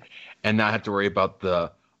thing, and not have to worry about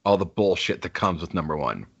all the bullshit that comes with number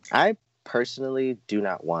one. I personally do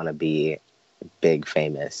not want to be big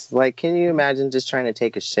famous. Like, can you imagine just trying to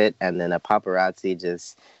take a shit and then a paparazzi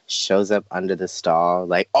just shows up under the stall?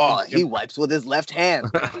 Like, oh, he wipes with his left hand.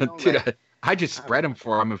 Dude, I just spread him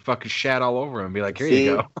for him and fucking shat all over him and be like, here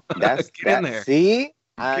you go. Get in there. See?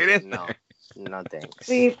 Get in there. No thanks.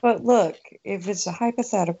 See, but look, if it's a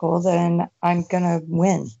hypothetical, then I'm going to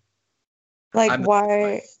win. Like,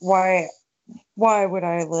 why would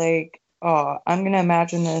I I'm going to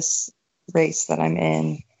imagine this race that I'm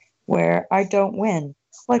in where I don't win.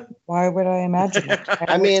 Like, why would I imagine it?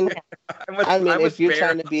 I mean, if you're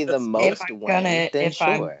trying to be the most winning, then sure.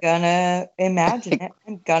 I'm going to imagine it,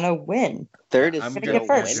 I'm going to win. Third is still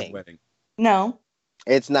winning. No.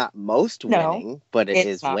 It's not most winning, but it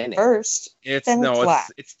is not winning. First.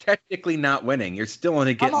 It's technically not winning. You're still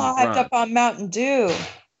only getting I'm all hyped up on Mountain Dew.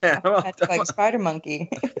 Yeah, like Spider Monkey.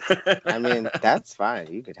 I mean, that's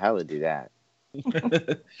fine. You could hella do that.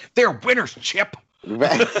 They're winners, Chip.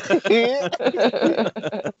 Right.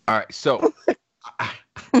 All right, so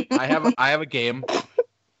I have a game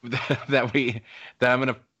that I'm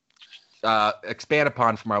gonna expand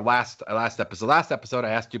upon from our last episode. Last episode, I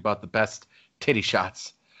asked you about the best titty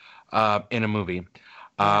shots in a movie.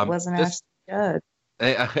 It wasn't actually Judd.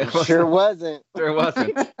 Sure wasn't. Sure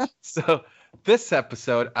wasn't. So this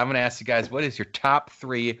episode, I'm going to ask you guys, what is your top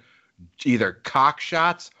 3 either cock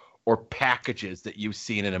shots or packages that you've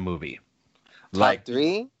seen in a movie? Top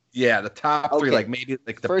 3? Yeah, the top 3, like maybe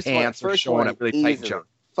like the first pants one, are showing up really tight jump.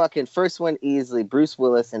 Fucking first one easily, Bruce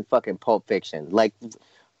Willis in fucking Pulp Fiction. Like,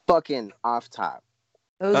 fucking off top.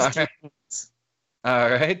 Those All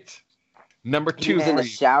right. Number 2 in the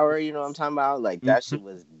shower, you know what I'm talking about? Like, that shit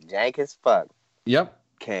was jank as fuck. Yep.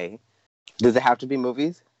 Okay. Does it have to be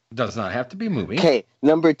movies? Does not have to be movie. Okay.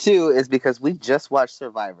 Number 2 is because we just watched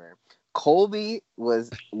Survivor. Colby was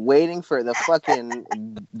waiting for the fucking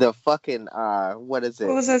what is it?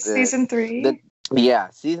 What was that, season 3?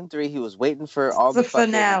 Season 3. He was waiting for all the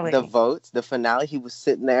finale. The votes, the finale. He was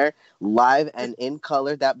sitting there live and in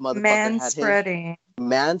color. That motherfucker had his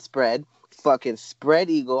man spread, fucking spread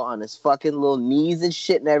eagle on his fucking little knees and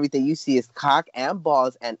shit and everything. You see his cock and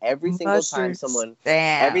balls, and every single time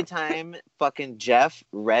fucking Jeff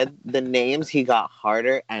read the names, he got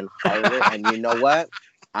harder and harder. And you know what?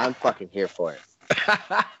 I'm fucking here for it.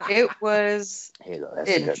 It was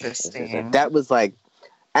interesting. That was like,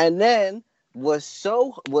 and then was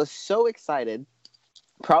so excited.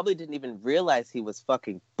 Probably didn't even realize he was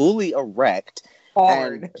fucking fully erect.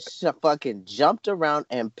 Hard. And fucking jumped around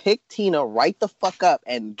and picked Tina right the fuck up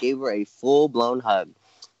and gave her a full blown hug.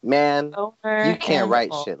 Man, you can't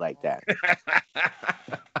write shit like that.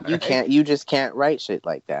 You just can't write shit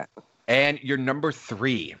like that. And your number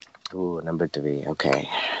 3. Ooh, number 3. Okay.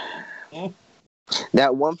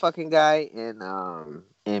 That one fucking guy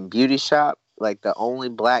in Beauty Shop, like the only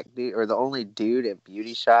black dude or the only dude in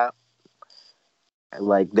Beauty Shop.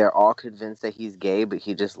 Like, they're all convinced that he's gay, but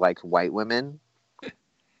he just likes white women.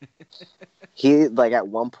 He, like, at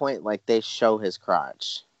one point, like, they show his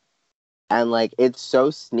crotch. And, like, it's so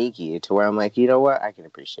sneaky to where I'm like, you know what? I can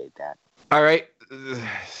appreciate that. All right.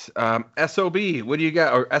 SOB, what do you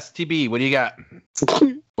got? Or STB, what do you got?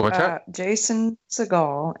 What's that? Jason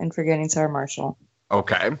Segel in Forgetting Sarah Marshall.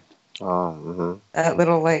 Okay. That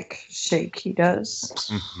little, like, shake he does.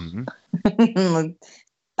 Mm-hmm.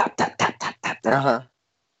 Tap, tap, tap, tap, tap, tap.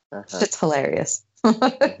 Shit's hilarious.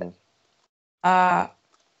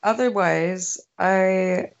 Otherwise,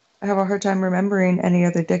 I have a hard time remembering any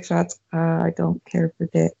other dick shots. I don't care for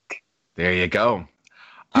dick. There you go.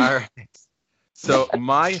 All right. So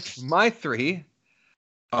my 3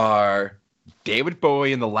 are David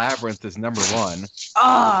Bowie in The Labyrinth is number 1.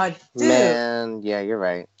 Oh, dude. Man, yeah, you're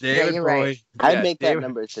right. David Bowie. Right. I'd make that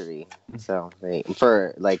number 3. So,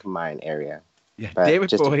 for, like, mine area. Yeah,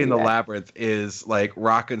 David Bowie in The Labyrinth is, like,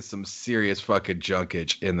 rocking some serious fucking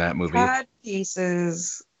junkage in that movie. Cod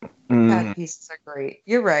pieces are great.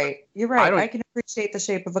 You're right. I can appreciate the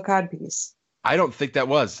shape of a cod piece. I don't think that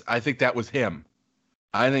was. I think that was him.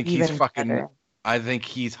 I think he's fucking better. I think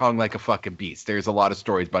he's hung like a fucking beast. There's a lot of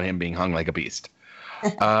stories about him being hung like a beast.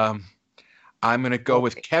 I'm going to go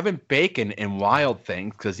with Kevin Bacon in Wild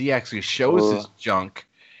Things because he actually shows his junk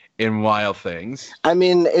in Wild Things. I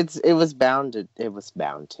mean, it was bound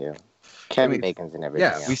to. Kevin Bacon's in everything.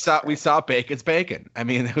 Yeah, we saw Bacon's Bacon. I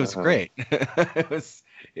mean, it was great. it was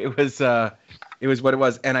what it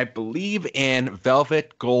was. And I believe in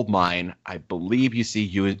Velvet Goldmine, I believe you see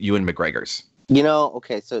Ewan McGregor's. You know,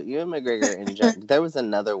 okay, so Ewan McGregor there was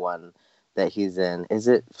another one that he's in. Is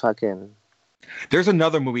it fucking? There's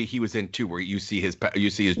another movie he was in too, where you see his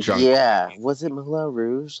junk. Yeah, was it Moulin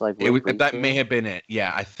Rouge? Like that may have been it.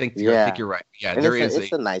 Yeah, I think you're right. Yeah, and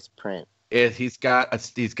it's a nice print. He's got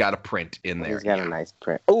a print in there. He's got a nice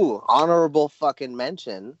print. Ooh, honorable fucking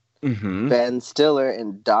mention. Mm-hmm. Ben Stiller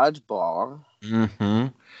in Dodgeball.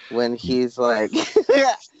 Mm-hmm. When he's like.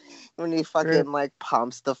 When he fucking like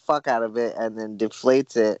pumps the fuck out of it and then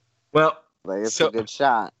deflates it. Well, like it's a good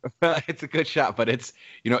shot. It's a good shot, but it's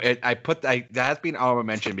that has been honorable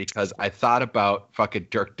mention because I thought about fucking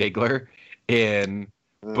Dirk Diggler in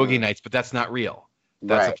Boogie Nights, but that's not real.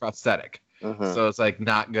 That's a prosthetic. Mm-hmm. So it's like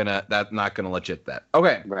not gonna legit that.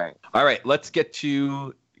 Okay. Right. All right. Let's get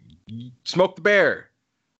to Smoke the Bear.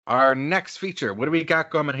 Our next feature. What do we got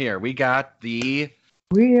coming here? We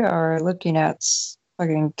are looking at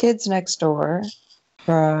fucking Kids Next Door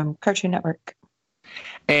from Cartoon Network.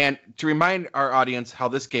 And to remind our audience how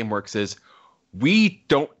this game works is we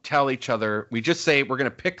don't tell each other. We just say we're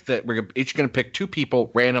each going to pick 2 people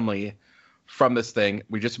randomly from this thing.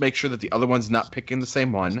 We just make sure that the other one's not picking the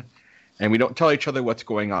same one. And we don't tell each other what's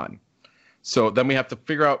going on. So then we have to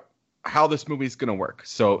figure out how this movie is going to work.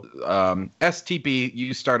 So STB,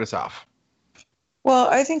 you start us off. Well,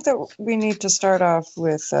 I think that we need to start off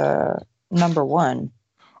with... number 1.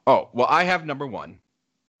 Oh, well, I have number 1.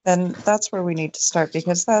 then that's where we need to start,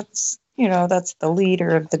 because that's the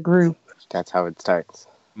leader of the group. That's how it starts.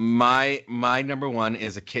 My number one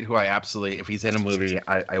is a kid who I absolutely, if he's in a movie,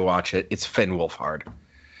 I watch it. It's Finn Wolfhard.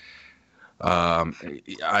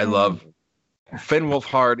 I love Finn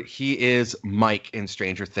Wolfhard. He is Mike in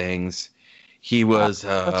Stranger Things. He was.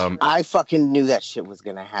 I fucking knew that shit was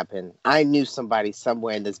gonna happen. I knew somebody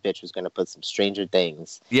somewhere in this bitch was gonna put some Stranger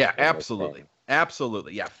Things. Yeah, absolutely,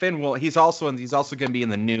 absolutely. Yeah, Finn Wolf. He's also gonna be in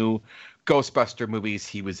the new Ghostbuster movies.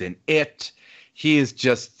 He was in It. He's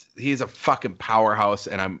a fucking powerhouse,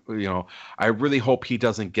 and I really hope he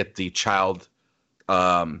doesn't get the child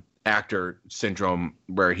actor syndrome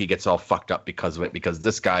where he gets all fucked up because of it, because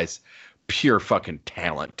this guy's pure fucking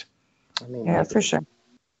talent. I mean, yeah, for sure.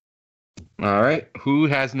 All right, who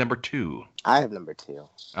has number 2? I have number 2. All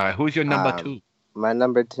right, who's your number 2? My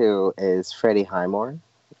number 2 is Freddie Highmore.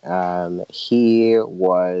 He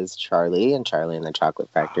was Charlie in Charlie and the Chocolate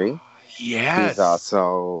Factory. Yes. He's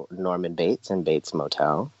also Norman Bates in Bates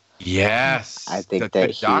Motel. Yes. I think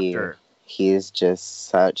that he is just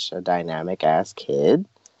such a dynamic ass kid.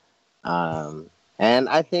 And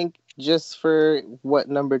I think just for what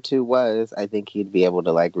number 2 was, I think he'd be able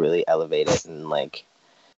to like really elevate it and like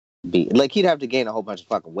be like, he'd have to gain a whole bunch of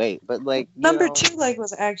fucking weight, but like number 2 like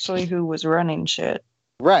was actually who was running shit.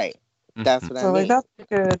 Right. That's what I mean. Like that's a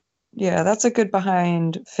good, that's a good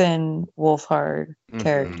behind Finn Wolfhard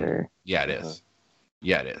character. Yeah, it is.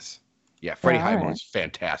 Yeah, it is. Yeah, Freddie Highmore is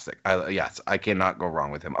fantastic. I cannot go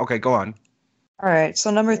wrong with him. Okay, go on. All right,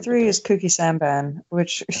 so number 3 is Kuki Sanban,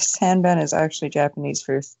 which Sanban is actually Japanese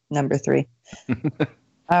for number 3.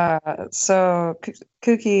 So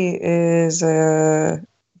Kuki is a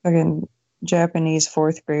fucking Japanese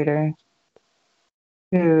 4th grader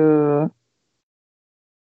who,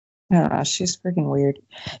 I don't know, she's freaking weird.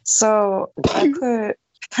 So I put,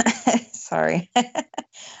 sorry,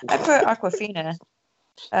 I put Awkwafina.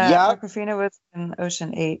 Awkwafina was in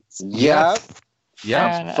Ocean 8. Yep.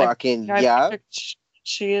 Yeah. Fucking yep.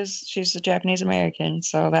 She's a Japanese American,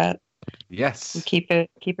 so that yes, we keep it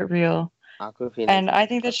real. Awkwafina, and I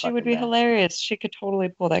think that she would be hilarious. She could totally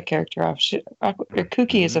pull that character off.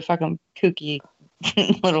 Kuki is a fucking kooky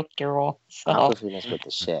little girl. So. Awkwafina's with the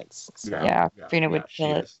shits. So. Yeah, Awkwafina would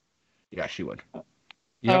kill it. Yeah, she would.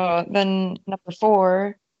 So then number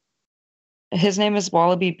 4, his name is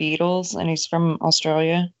Wallaby Beetles, and he's from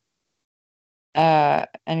Australia. And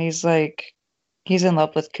he's in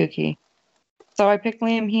love with Kuki. So I picked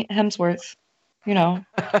Liam Hemsworth,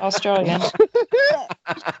 Australian.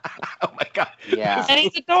 Oh my god. Yeah. And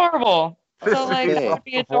he's adorable. So that would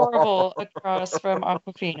be adorable across from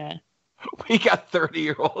Awkwafina. We got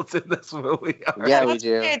 30-year-olds in this movie. Yeah, we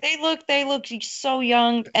do. Okay. They look so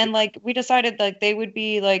young, and we decided they would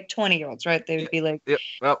be 20-year-olds, right? They would be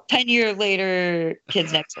 10 years later,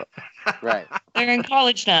 kids next door. Right. They're in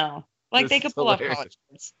college now. They could pull off college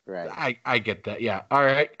kids. Right. I get that. Yeah. All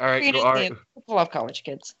right. Pull off college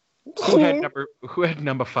kids. Who had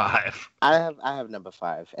number 5? I have number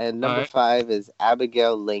 5, and number 5 is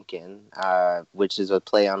Abigail Lincoln, which is a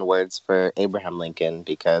play on words for Abraham Lincoln,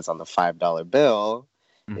 because on the $5 bill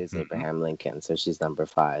is Abraham Lincoln, so she's number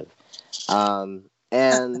 5. And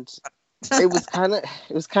it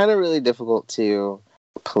was kind of really difficult to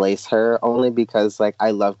place her, only because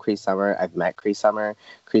I love Cree Summer. I've met Cree Summer.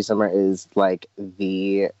 Cree Summer is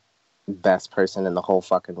the best person in the whole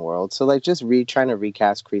fucking world. So just trying to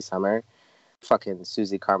recast Cree Summer, fucking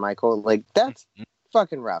Susie Carmichael, that's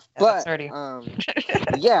fucking rough. But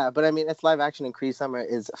yeah, but I mean, it's live action, and Cree Summer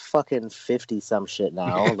is fucking 50 some shit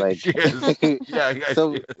now.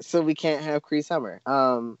 So we can't have Cree Summer.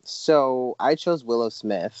 So I chose Willow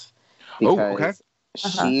Smith because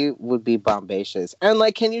she would be bombacious. And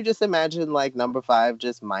can you just imagine number 5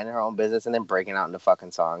 just minding her own business and then breaking out into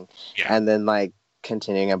fucking song, and then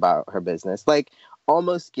continuing about her business,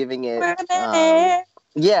 almost giving it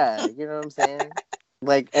yeah, you know what I'm saying?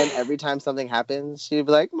 And every time something happens, she'd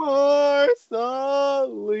be like, Marceline,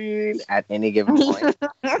 at any given point.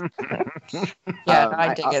 Yeah,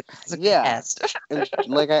 I dig it. Yeah. And,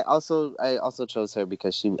 I also chose her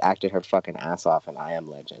because she acted her fucking ass off in I Am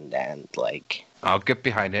Legend, and I'll get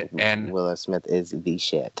behind it. And Willow Smith is the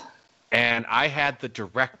shit. And I had the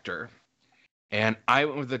director. And I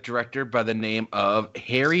went with the director by the name of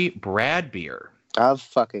Harry Bradbeer. Of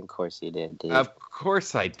fucking course you did, dude. Of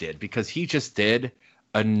course I did, because he just did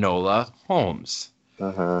Enola Holmes.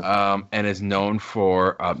 And is known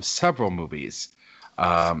for several movies.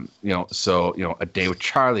 A Day with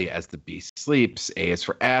Charlie, As the Beast Sleeps, A is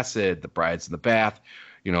for Acid, The Brides in the Bath,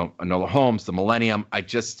 Enola Holmes, The Millennium. I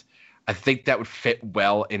think that would fit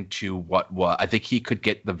well into what was. I think he could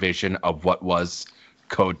get the vision of what was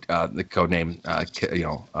Codename,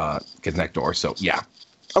 Kids Next Door. So yeah.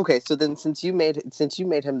 Okay, so then since you made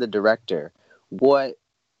him the director, what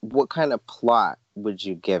kind of plot would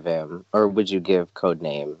you give him, or would you give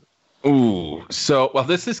Codename? Ooh, so well,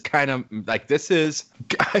 this is kind of like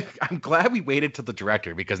I'm glad we waited till the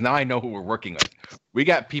director, because now I know who we're working with. We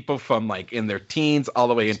got people from like in their teens all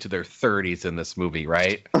the way into their 30s in this movie,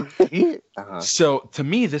 right? Uh-huh. So to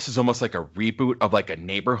me, this is almost like a reboot of like a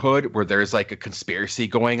Neighborhood, where there's like a conspiracy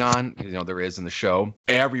going on. There is in the show.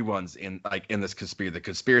 Everyone's in this conspiracy. The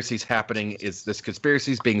conspiracy's happening. This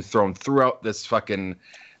conspiracy's being thrown throughout this fucking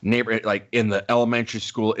neighborhood, like in the elementary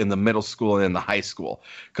school, in the middle school, and in the high school.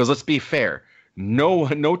 Because let's be fair,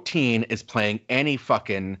 no teen is playing any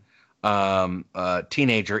fucking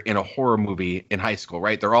teenager in a horror movie in high school,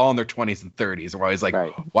 right? They're all in their 20s and 30s. And we're always like,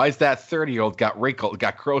 right. Why is that 30-year-old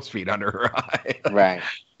got crow's feet under her eye? Right.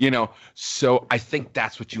 So I think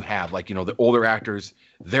that's what you have. Like, the older actors,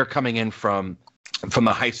 they're coming in from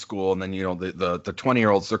the high school, and then the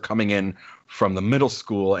 20-year-olds, they're coming in from the middle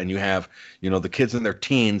school, and you have the kids in their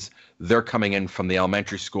teens, they're coming in from the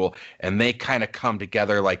elementary school, and they kind of come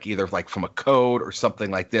together like either like from a code or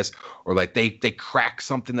something like this, or like they crack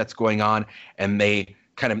something that's going on, and they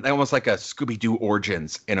kind of almost like a Scooby-Doo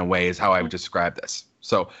origins in a way is how I would describe this.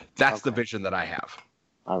 So that's the vision that I have.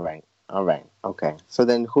 All right. Okay. So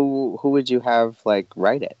then who would you have like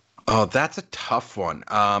write it? Oh, that's a tough one.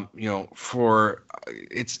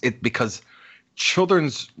 Because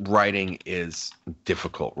children's writing is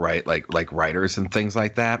difficult, right? Like writers and things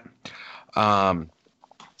like that.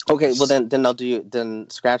 Okay, well then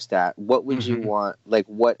scratch that. What would you want? Like,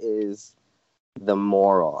 what is the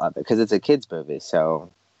moral of it? Because it's a kids movie, so.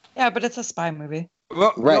 Yeah, but it's a spy movie.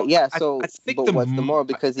 Well, right, yeah. So, I think what's the moral?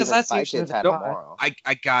 Because even spy kids have a moral.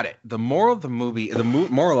 I got it. The moral of the movie,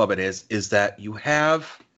 moral of it is that you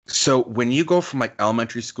have. So when you go from like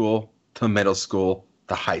elementary school to middle school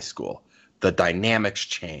to high school, the dynamics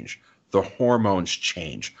change, the hormones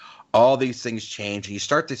change, all these things change, and you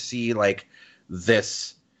start to see like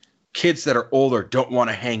this kids that are older don't want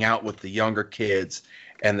to hang out with the younger kids,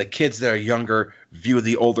 and the kids that are younger view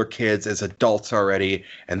the older kids as adults already,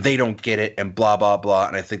 and they don't get it, and blah, blah, blah.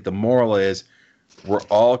 And I think the moral is we're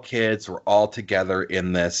all kids, we're all together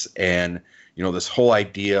in this, and, this whole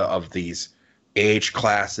idea of these age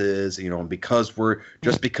classes, because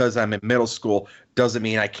because I'm in middle school doesn't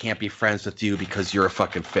mean I can't be friends with you because you're a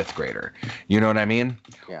fucking fifth grader. You know what I mean?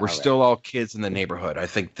 Yeah, we're still all kids in the neighborhood. I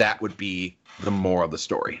think that would be the moral of the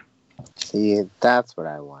story. See, that's what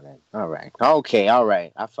I wanted. All right. Okay, all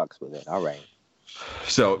right. I fucks with it. All right.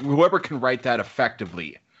 So whoever can write that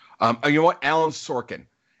effectively. You know what? Aaron Sorkin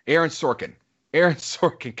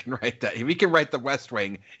can write that. If he can write The West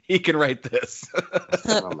Wing, he can write this.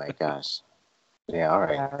 Oh my gosh. Yeah, all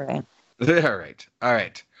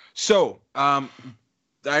right. So, I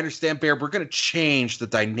understand, Bear, we're going to change the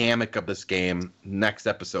dynamic of this game next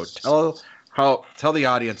episode. Tell the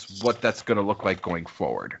audience what that's going to look like going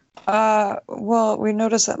forward. Well, we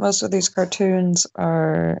noticed that most of these cartoons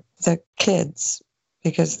are the kids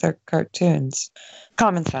because they're cartoons.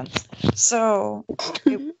 Common sense. So,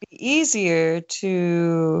 it would be easier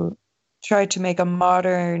to try to make a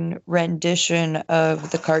modern rendition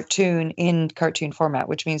of the cartoon in cartoon format,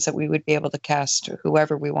 which means that we would be able to cast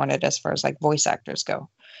whoever we wanted as far as like voice actors go.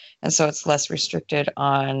 And so it's less restricted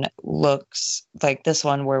on looks like this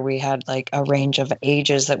one where we had like a range of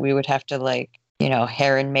ages that we would have to like,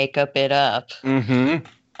 hair and makeup it up. Mm-hmm.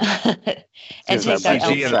 And take that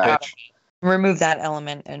element out. Remove that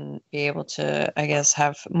element and be able to, I guess,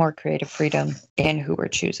 have more creative freedom in who we're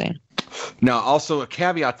choosing. Now, also a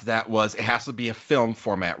caveat to that was it has to be a film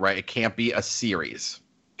format, right? It can't be a series.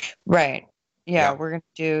 Right. Yeah. We're going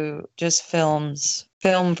to do just film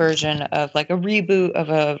version of like a reboot of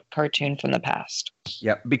a cartoon from the past.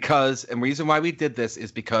 Yeah, and reason why we did this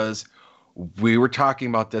is because we were talking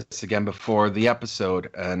about this again before the episode,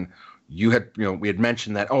 and we had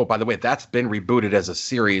mentioned that, oh, by the way, that's been rebooted as a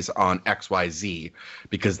series on XYZ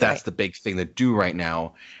because that's the big thing to do right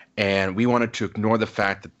now. And we wanted to ignore the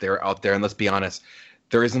fact that they're out there. And let's be honest,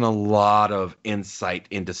 there isn't a lot of insight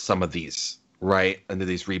into some of these, right? Into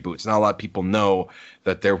these reboots. Not a lot of people know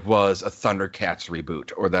that there was a Thundercats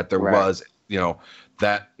reboot or that there was,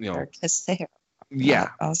 Because they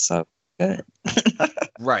are also good.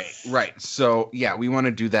 Right. So, yeah, we want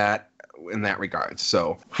to do that in that regard.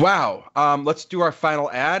 So, wow. Let's do our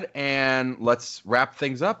final ad and let's wrap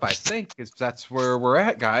things up, I think, because that's where we're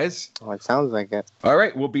at, guys. Oh, it sounds like it. All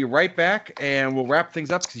right. We'll be right back and we'll wrap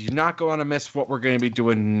things up because you're not going to miss what we're going to be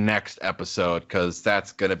doing next episode because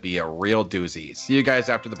that's going to be a real doozy. See you guys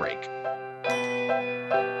after the break.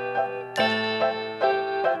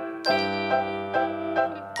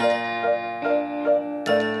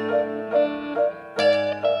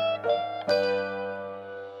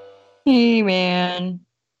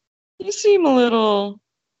 seem a little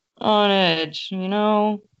on edge, you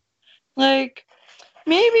know? Like,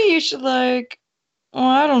 maybe you should, like, oh,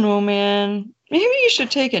 I don't know, man. Maybe you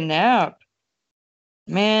should take a nap.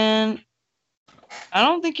 Man, I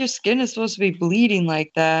don't think your skin is supposed to be bleeding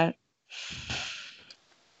like that.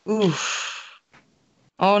 Oof.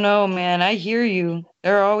 Oh no, man, I hear you.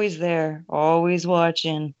 They're always there, always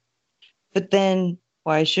watching. But then,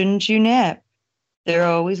 why shouldn't you nap? They're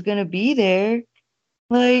always gonna be there.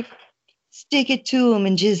 Like, stick it to them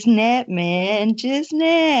and just nap, man. Just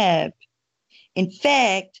nap. In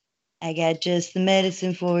fact, I got just the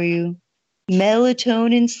medicine for you.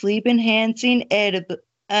 Melatonin sleep-enhancing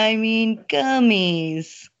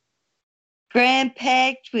gummies.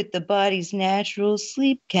 Gram-packed with the body's natural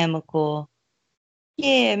sleep chemical.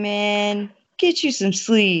 Yeah, man. Get you some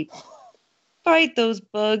sleep. Fight those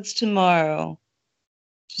bugs tomorrow.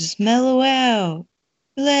 Just mellow out.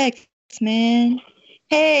 Relax, man.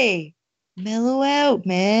 Hey, mellow out,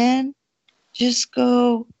 man. Just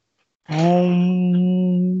go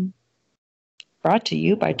home. Brought to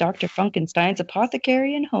you by Dr. Funkenstein's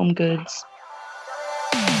Apothecary and Home Goods.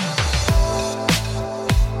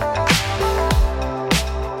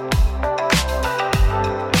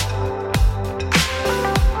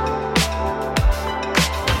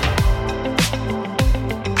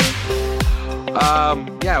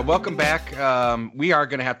 Yeah, welcome back. We are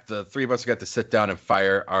going to have the three of us got to sit down and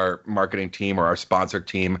fire our marketing team or our sponsor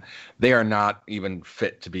team. They are not even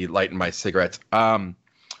fit to be lighting my cigarettes. Well,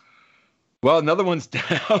 another one's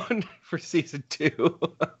down for season 2.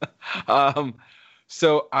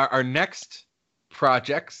 So our next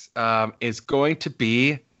projects is going to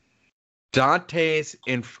be Dante's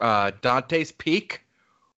Peak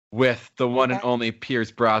with the one and only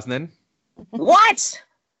Pierce Brosnan. What?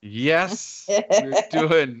 Yes, we're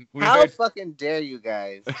doing. How fucking dare you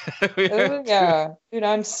guys? Yeah, dude,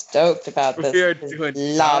 I'm stoked about this. We are doing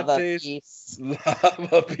Lava Dante's Beast.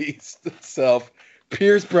 Lava Beast itself.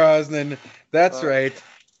 Pierce Brosnan. That's right.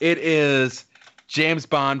 It is James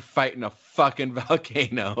Bond fighting a fucking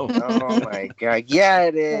volcano. Oh my god! Yeah,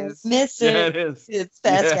 it is. Miss it. Yeah, it is. It's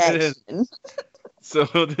fast Yeah, action. So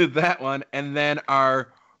we'll do that one, and then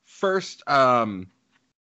our first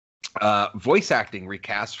voice acting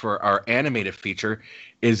recast for our animated feature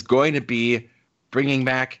is going to be bringing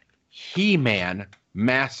back He-Man,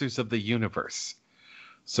 Masters of the Universe.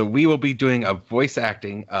 So we will be doing a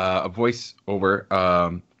voiceover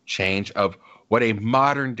change of what a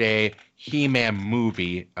modern day He-Man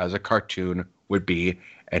movie as a cartoon would be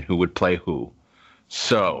and who would play who.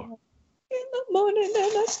 So In the morning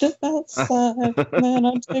and I step outside, man,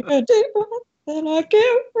 I take a deep breath and I get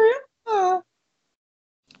real high.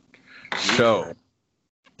 So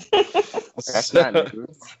That's not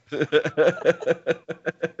news. Your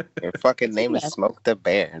fucking name is Smoke the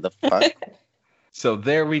Bear. The fuck? So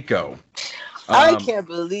there we go. I can't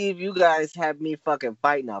believe you guys have me fucking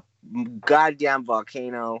fighting a goddamn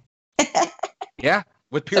volcano. Yeah,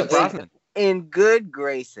 with Pierce Brosnan. In good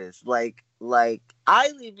graces. Like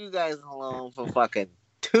I leave you guys alone for fucking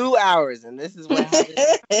 2 hours and this is what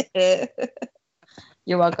happens.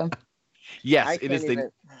 You're welcome. Yes, it is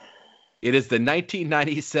the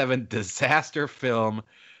 1997 disaster film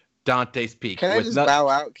Dante's Peak. Can I just bow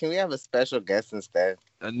out? Can we have a special guest instead?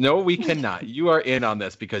 No, we cannot. You are in on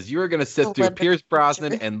this because you are going to sit through Pierce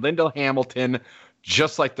Brosnan and Linda Hamilton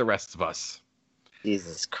just like the rest of us.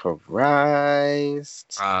 Jesus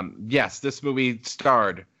Christ. Yes, this movie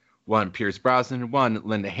starred one Pierce Brosnan, one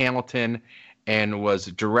Linda Hamilton, and was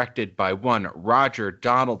directed by one Roger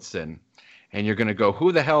Donaldson. And you're going to go,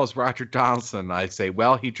 who the hell is Roger Donaldson? I say,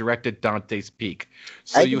 well, he directed Dante's Peak.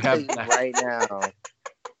 So I you can have tell you right now.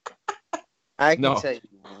 I can tell you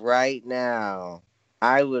right now.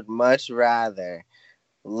 I would much rather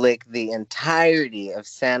lick the entirety of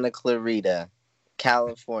Santa Clarita,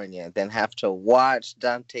 California, than have to watch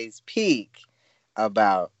Dante's Peak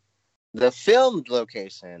about the filmed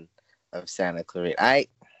location of Santa Clarita. I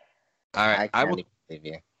can't even believe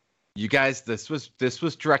you. You guys, this was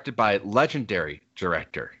directed by legendary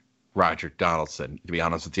director Roger Donaldson. To be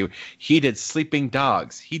honest with you, he did Sleeping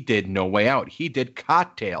Dogs. He did No Way Out. He did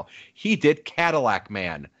Cocktail. He did Cadillac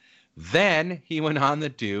Man. Then he went on to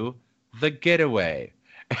do The Getaway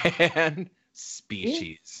and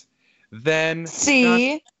Species. Then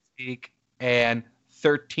Speak and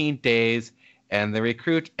 13 Days and The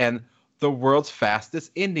Recruit and The World's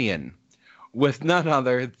Fastest Indian with none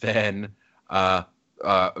other than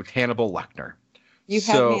Hannibal Lecter. You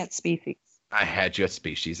had me at Species. I had you at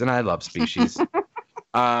Species, and I love Species.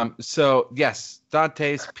 So yes,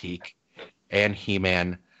 Dante's Peak and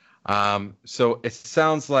He-Man. So it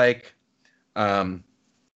sounds like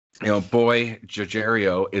boy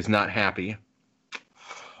Jogerio is not happy.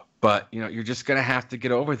 But, you're just going to have to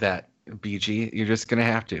get over that, BG. You're just going to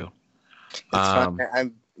have to. It's fine.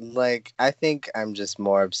 I think I'm just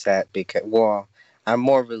more upset because, I'm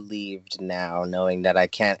more relieved now knowing that I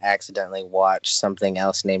can't accidentally watch something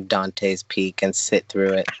else named Dante's Peak and sit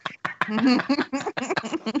through it.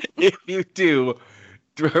 If you do,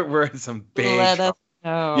 we're in some big... Let us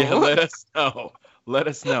know. Yeah, let us know. Let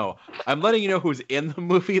us know. I'm letting you know who's in the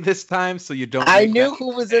movie this time, so you don't... I knew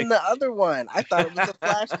who was in the other one. I thought it was a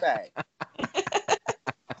flashback.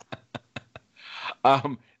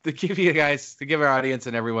 To give our audience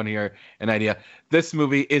and everyone here an idea, this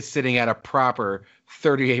movie is sitting at a proper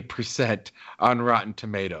 38% on Rotten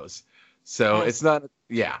Tomatoes. So it's not...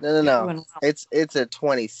 Yeah. No. It's a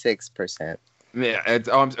 26%. Yeah,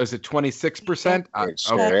 is it 26%? It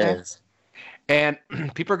sure is. And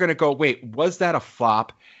people are going to go, wait, was that a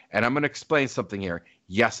flop? And I'm going to explain something here.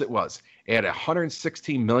 Yes, it was. It had a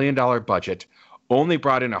 $116 million budget, only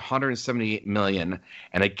brought in $178 million.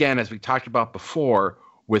 And again, as we talked about before,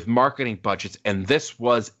 with marketing budgets, and this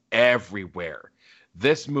was everywhere.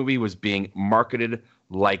 This movie was being marketed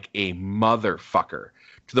like a motherfucker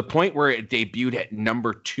to the point where it debuted at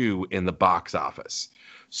number 2 in the box office.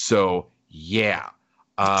 So, yeah.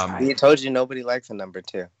 He told you nobody likes a number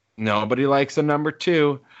 2. Nobody likes a number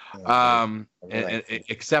 2,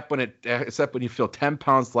 except when you feel 10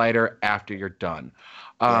 pounds lighter after you're done.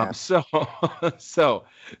 So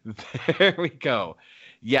there we go.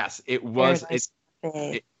 Yes, it was.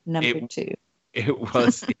 Number 2. It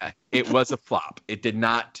was. Yeah, it was a flop. It did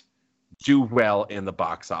not do well in the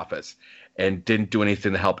box office, and didn't do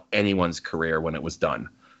anything to help anyone's career when it was done.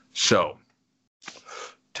 So,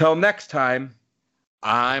 till next time,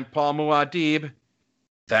 I'm Paul Muad'Dib.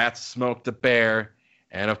 That's Smoke the Bear.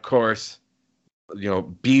 And of course,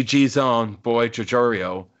 BG's own boy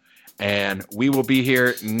Jogerio. And we will be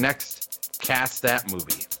here next Cast That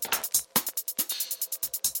Movie.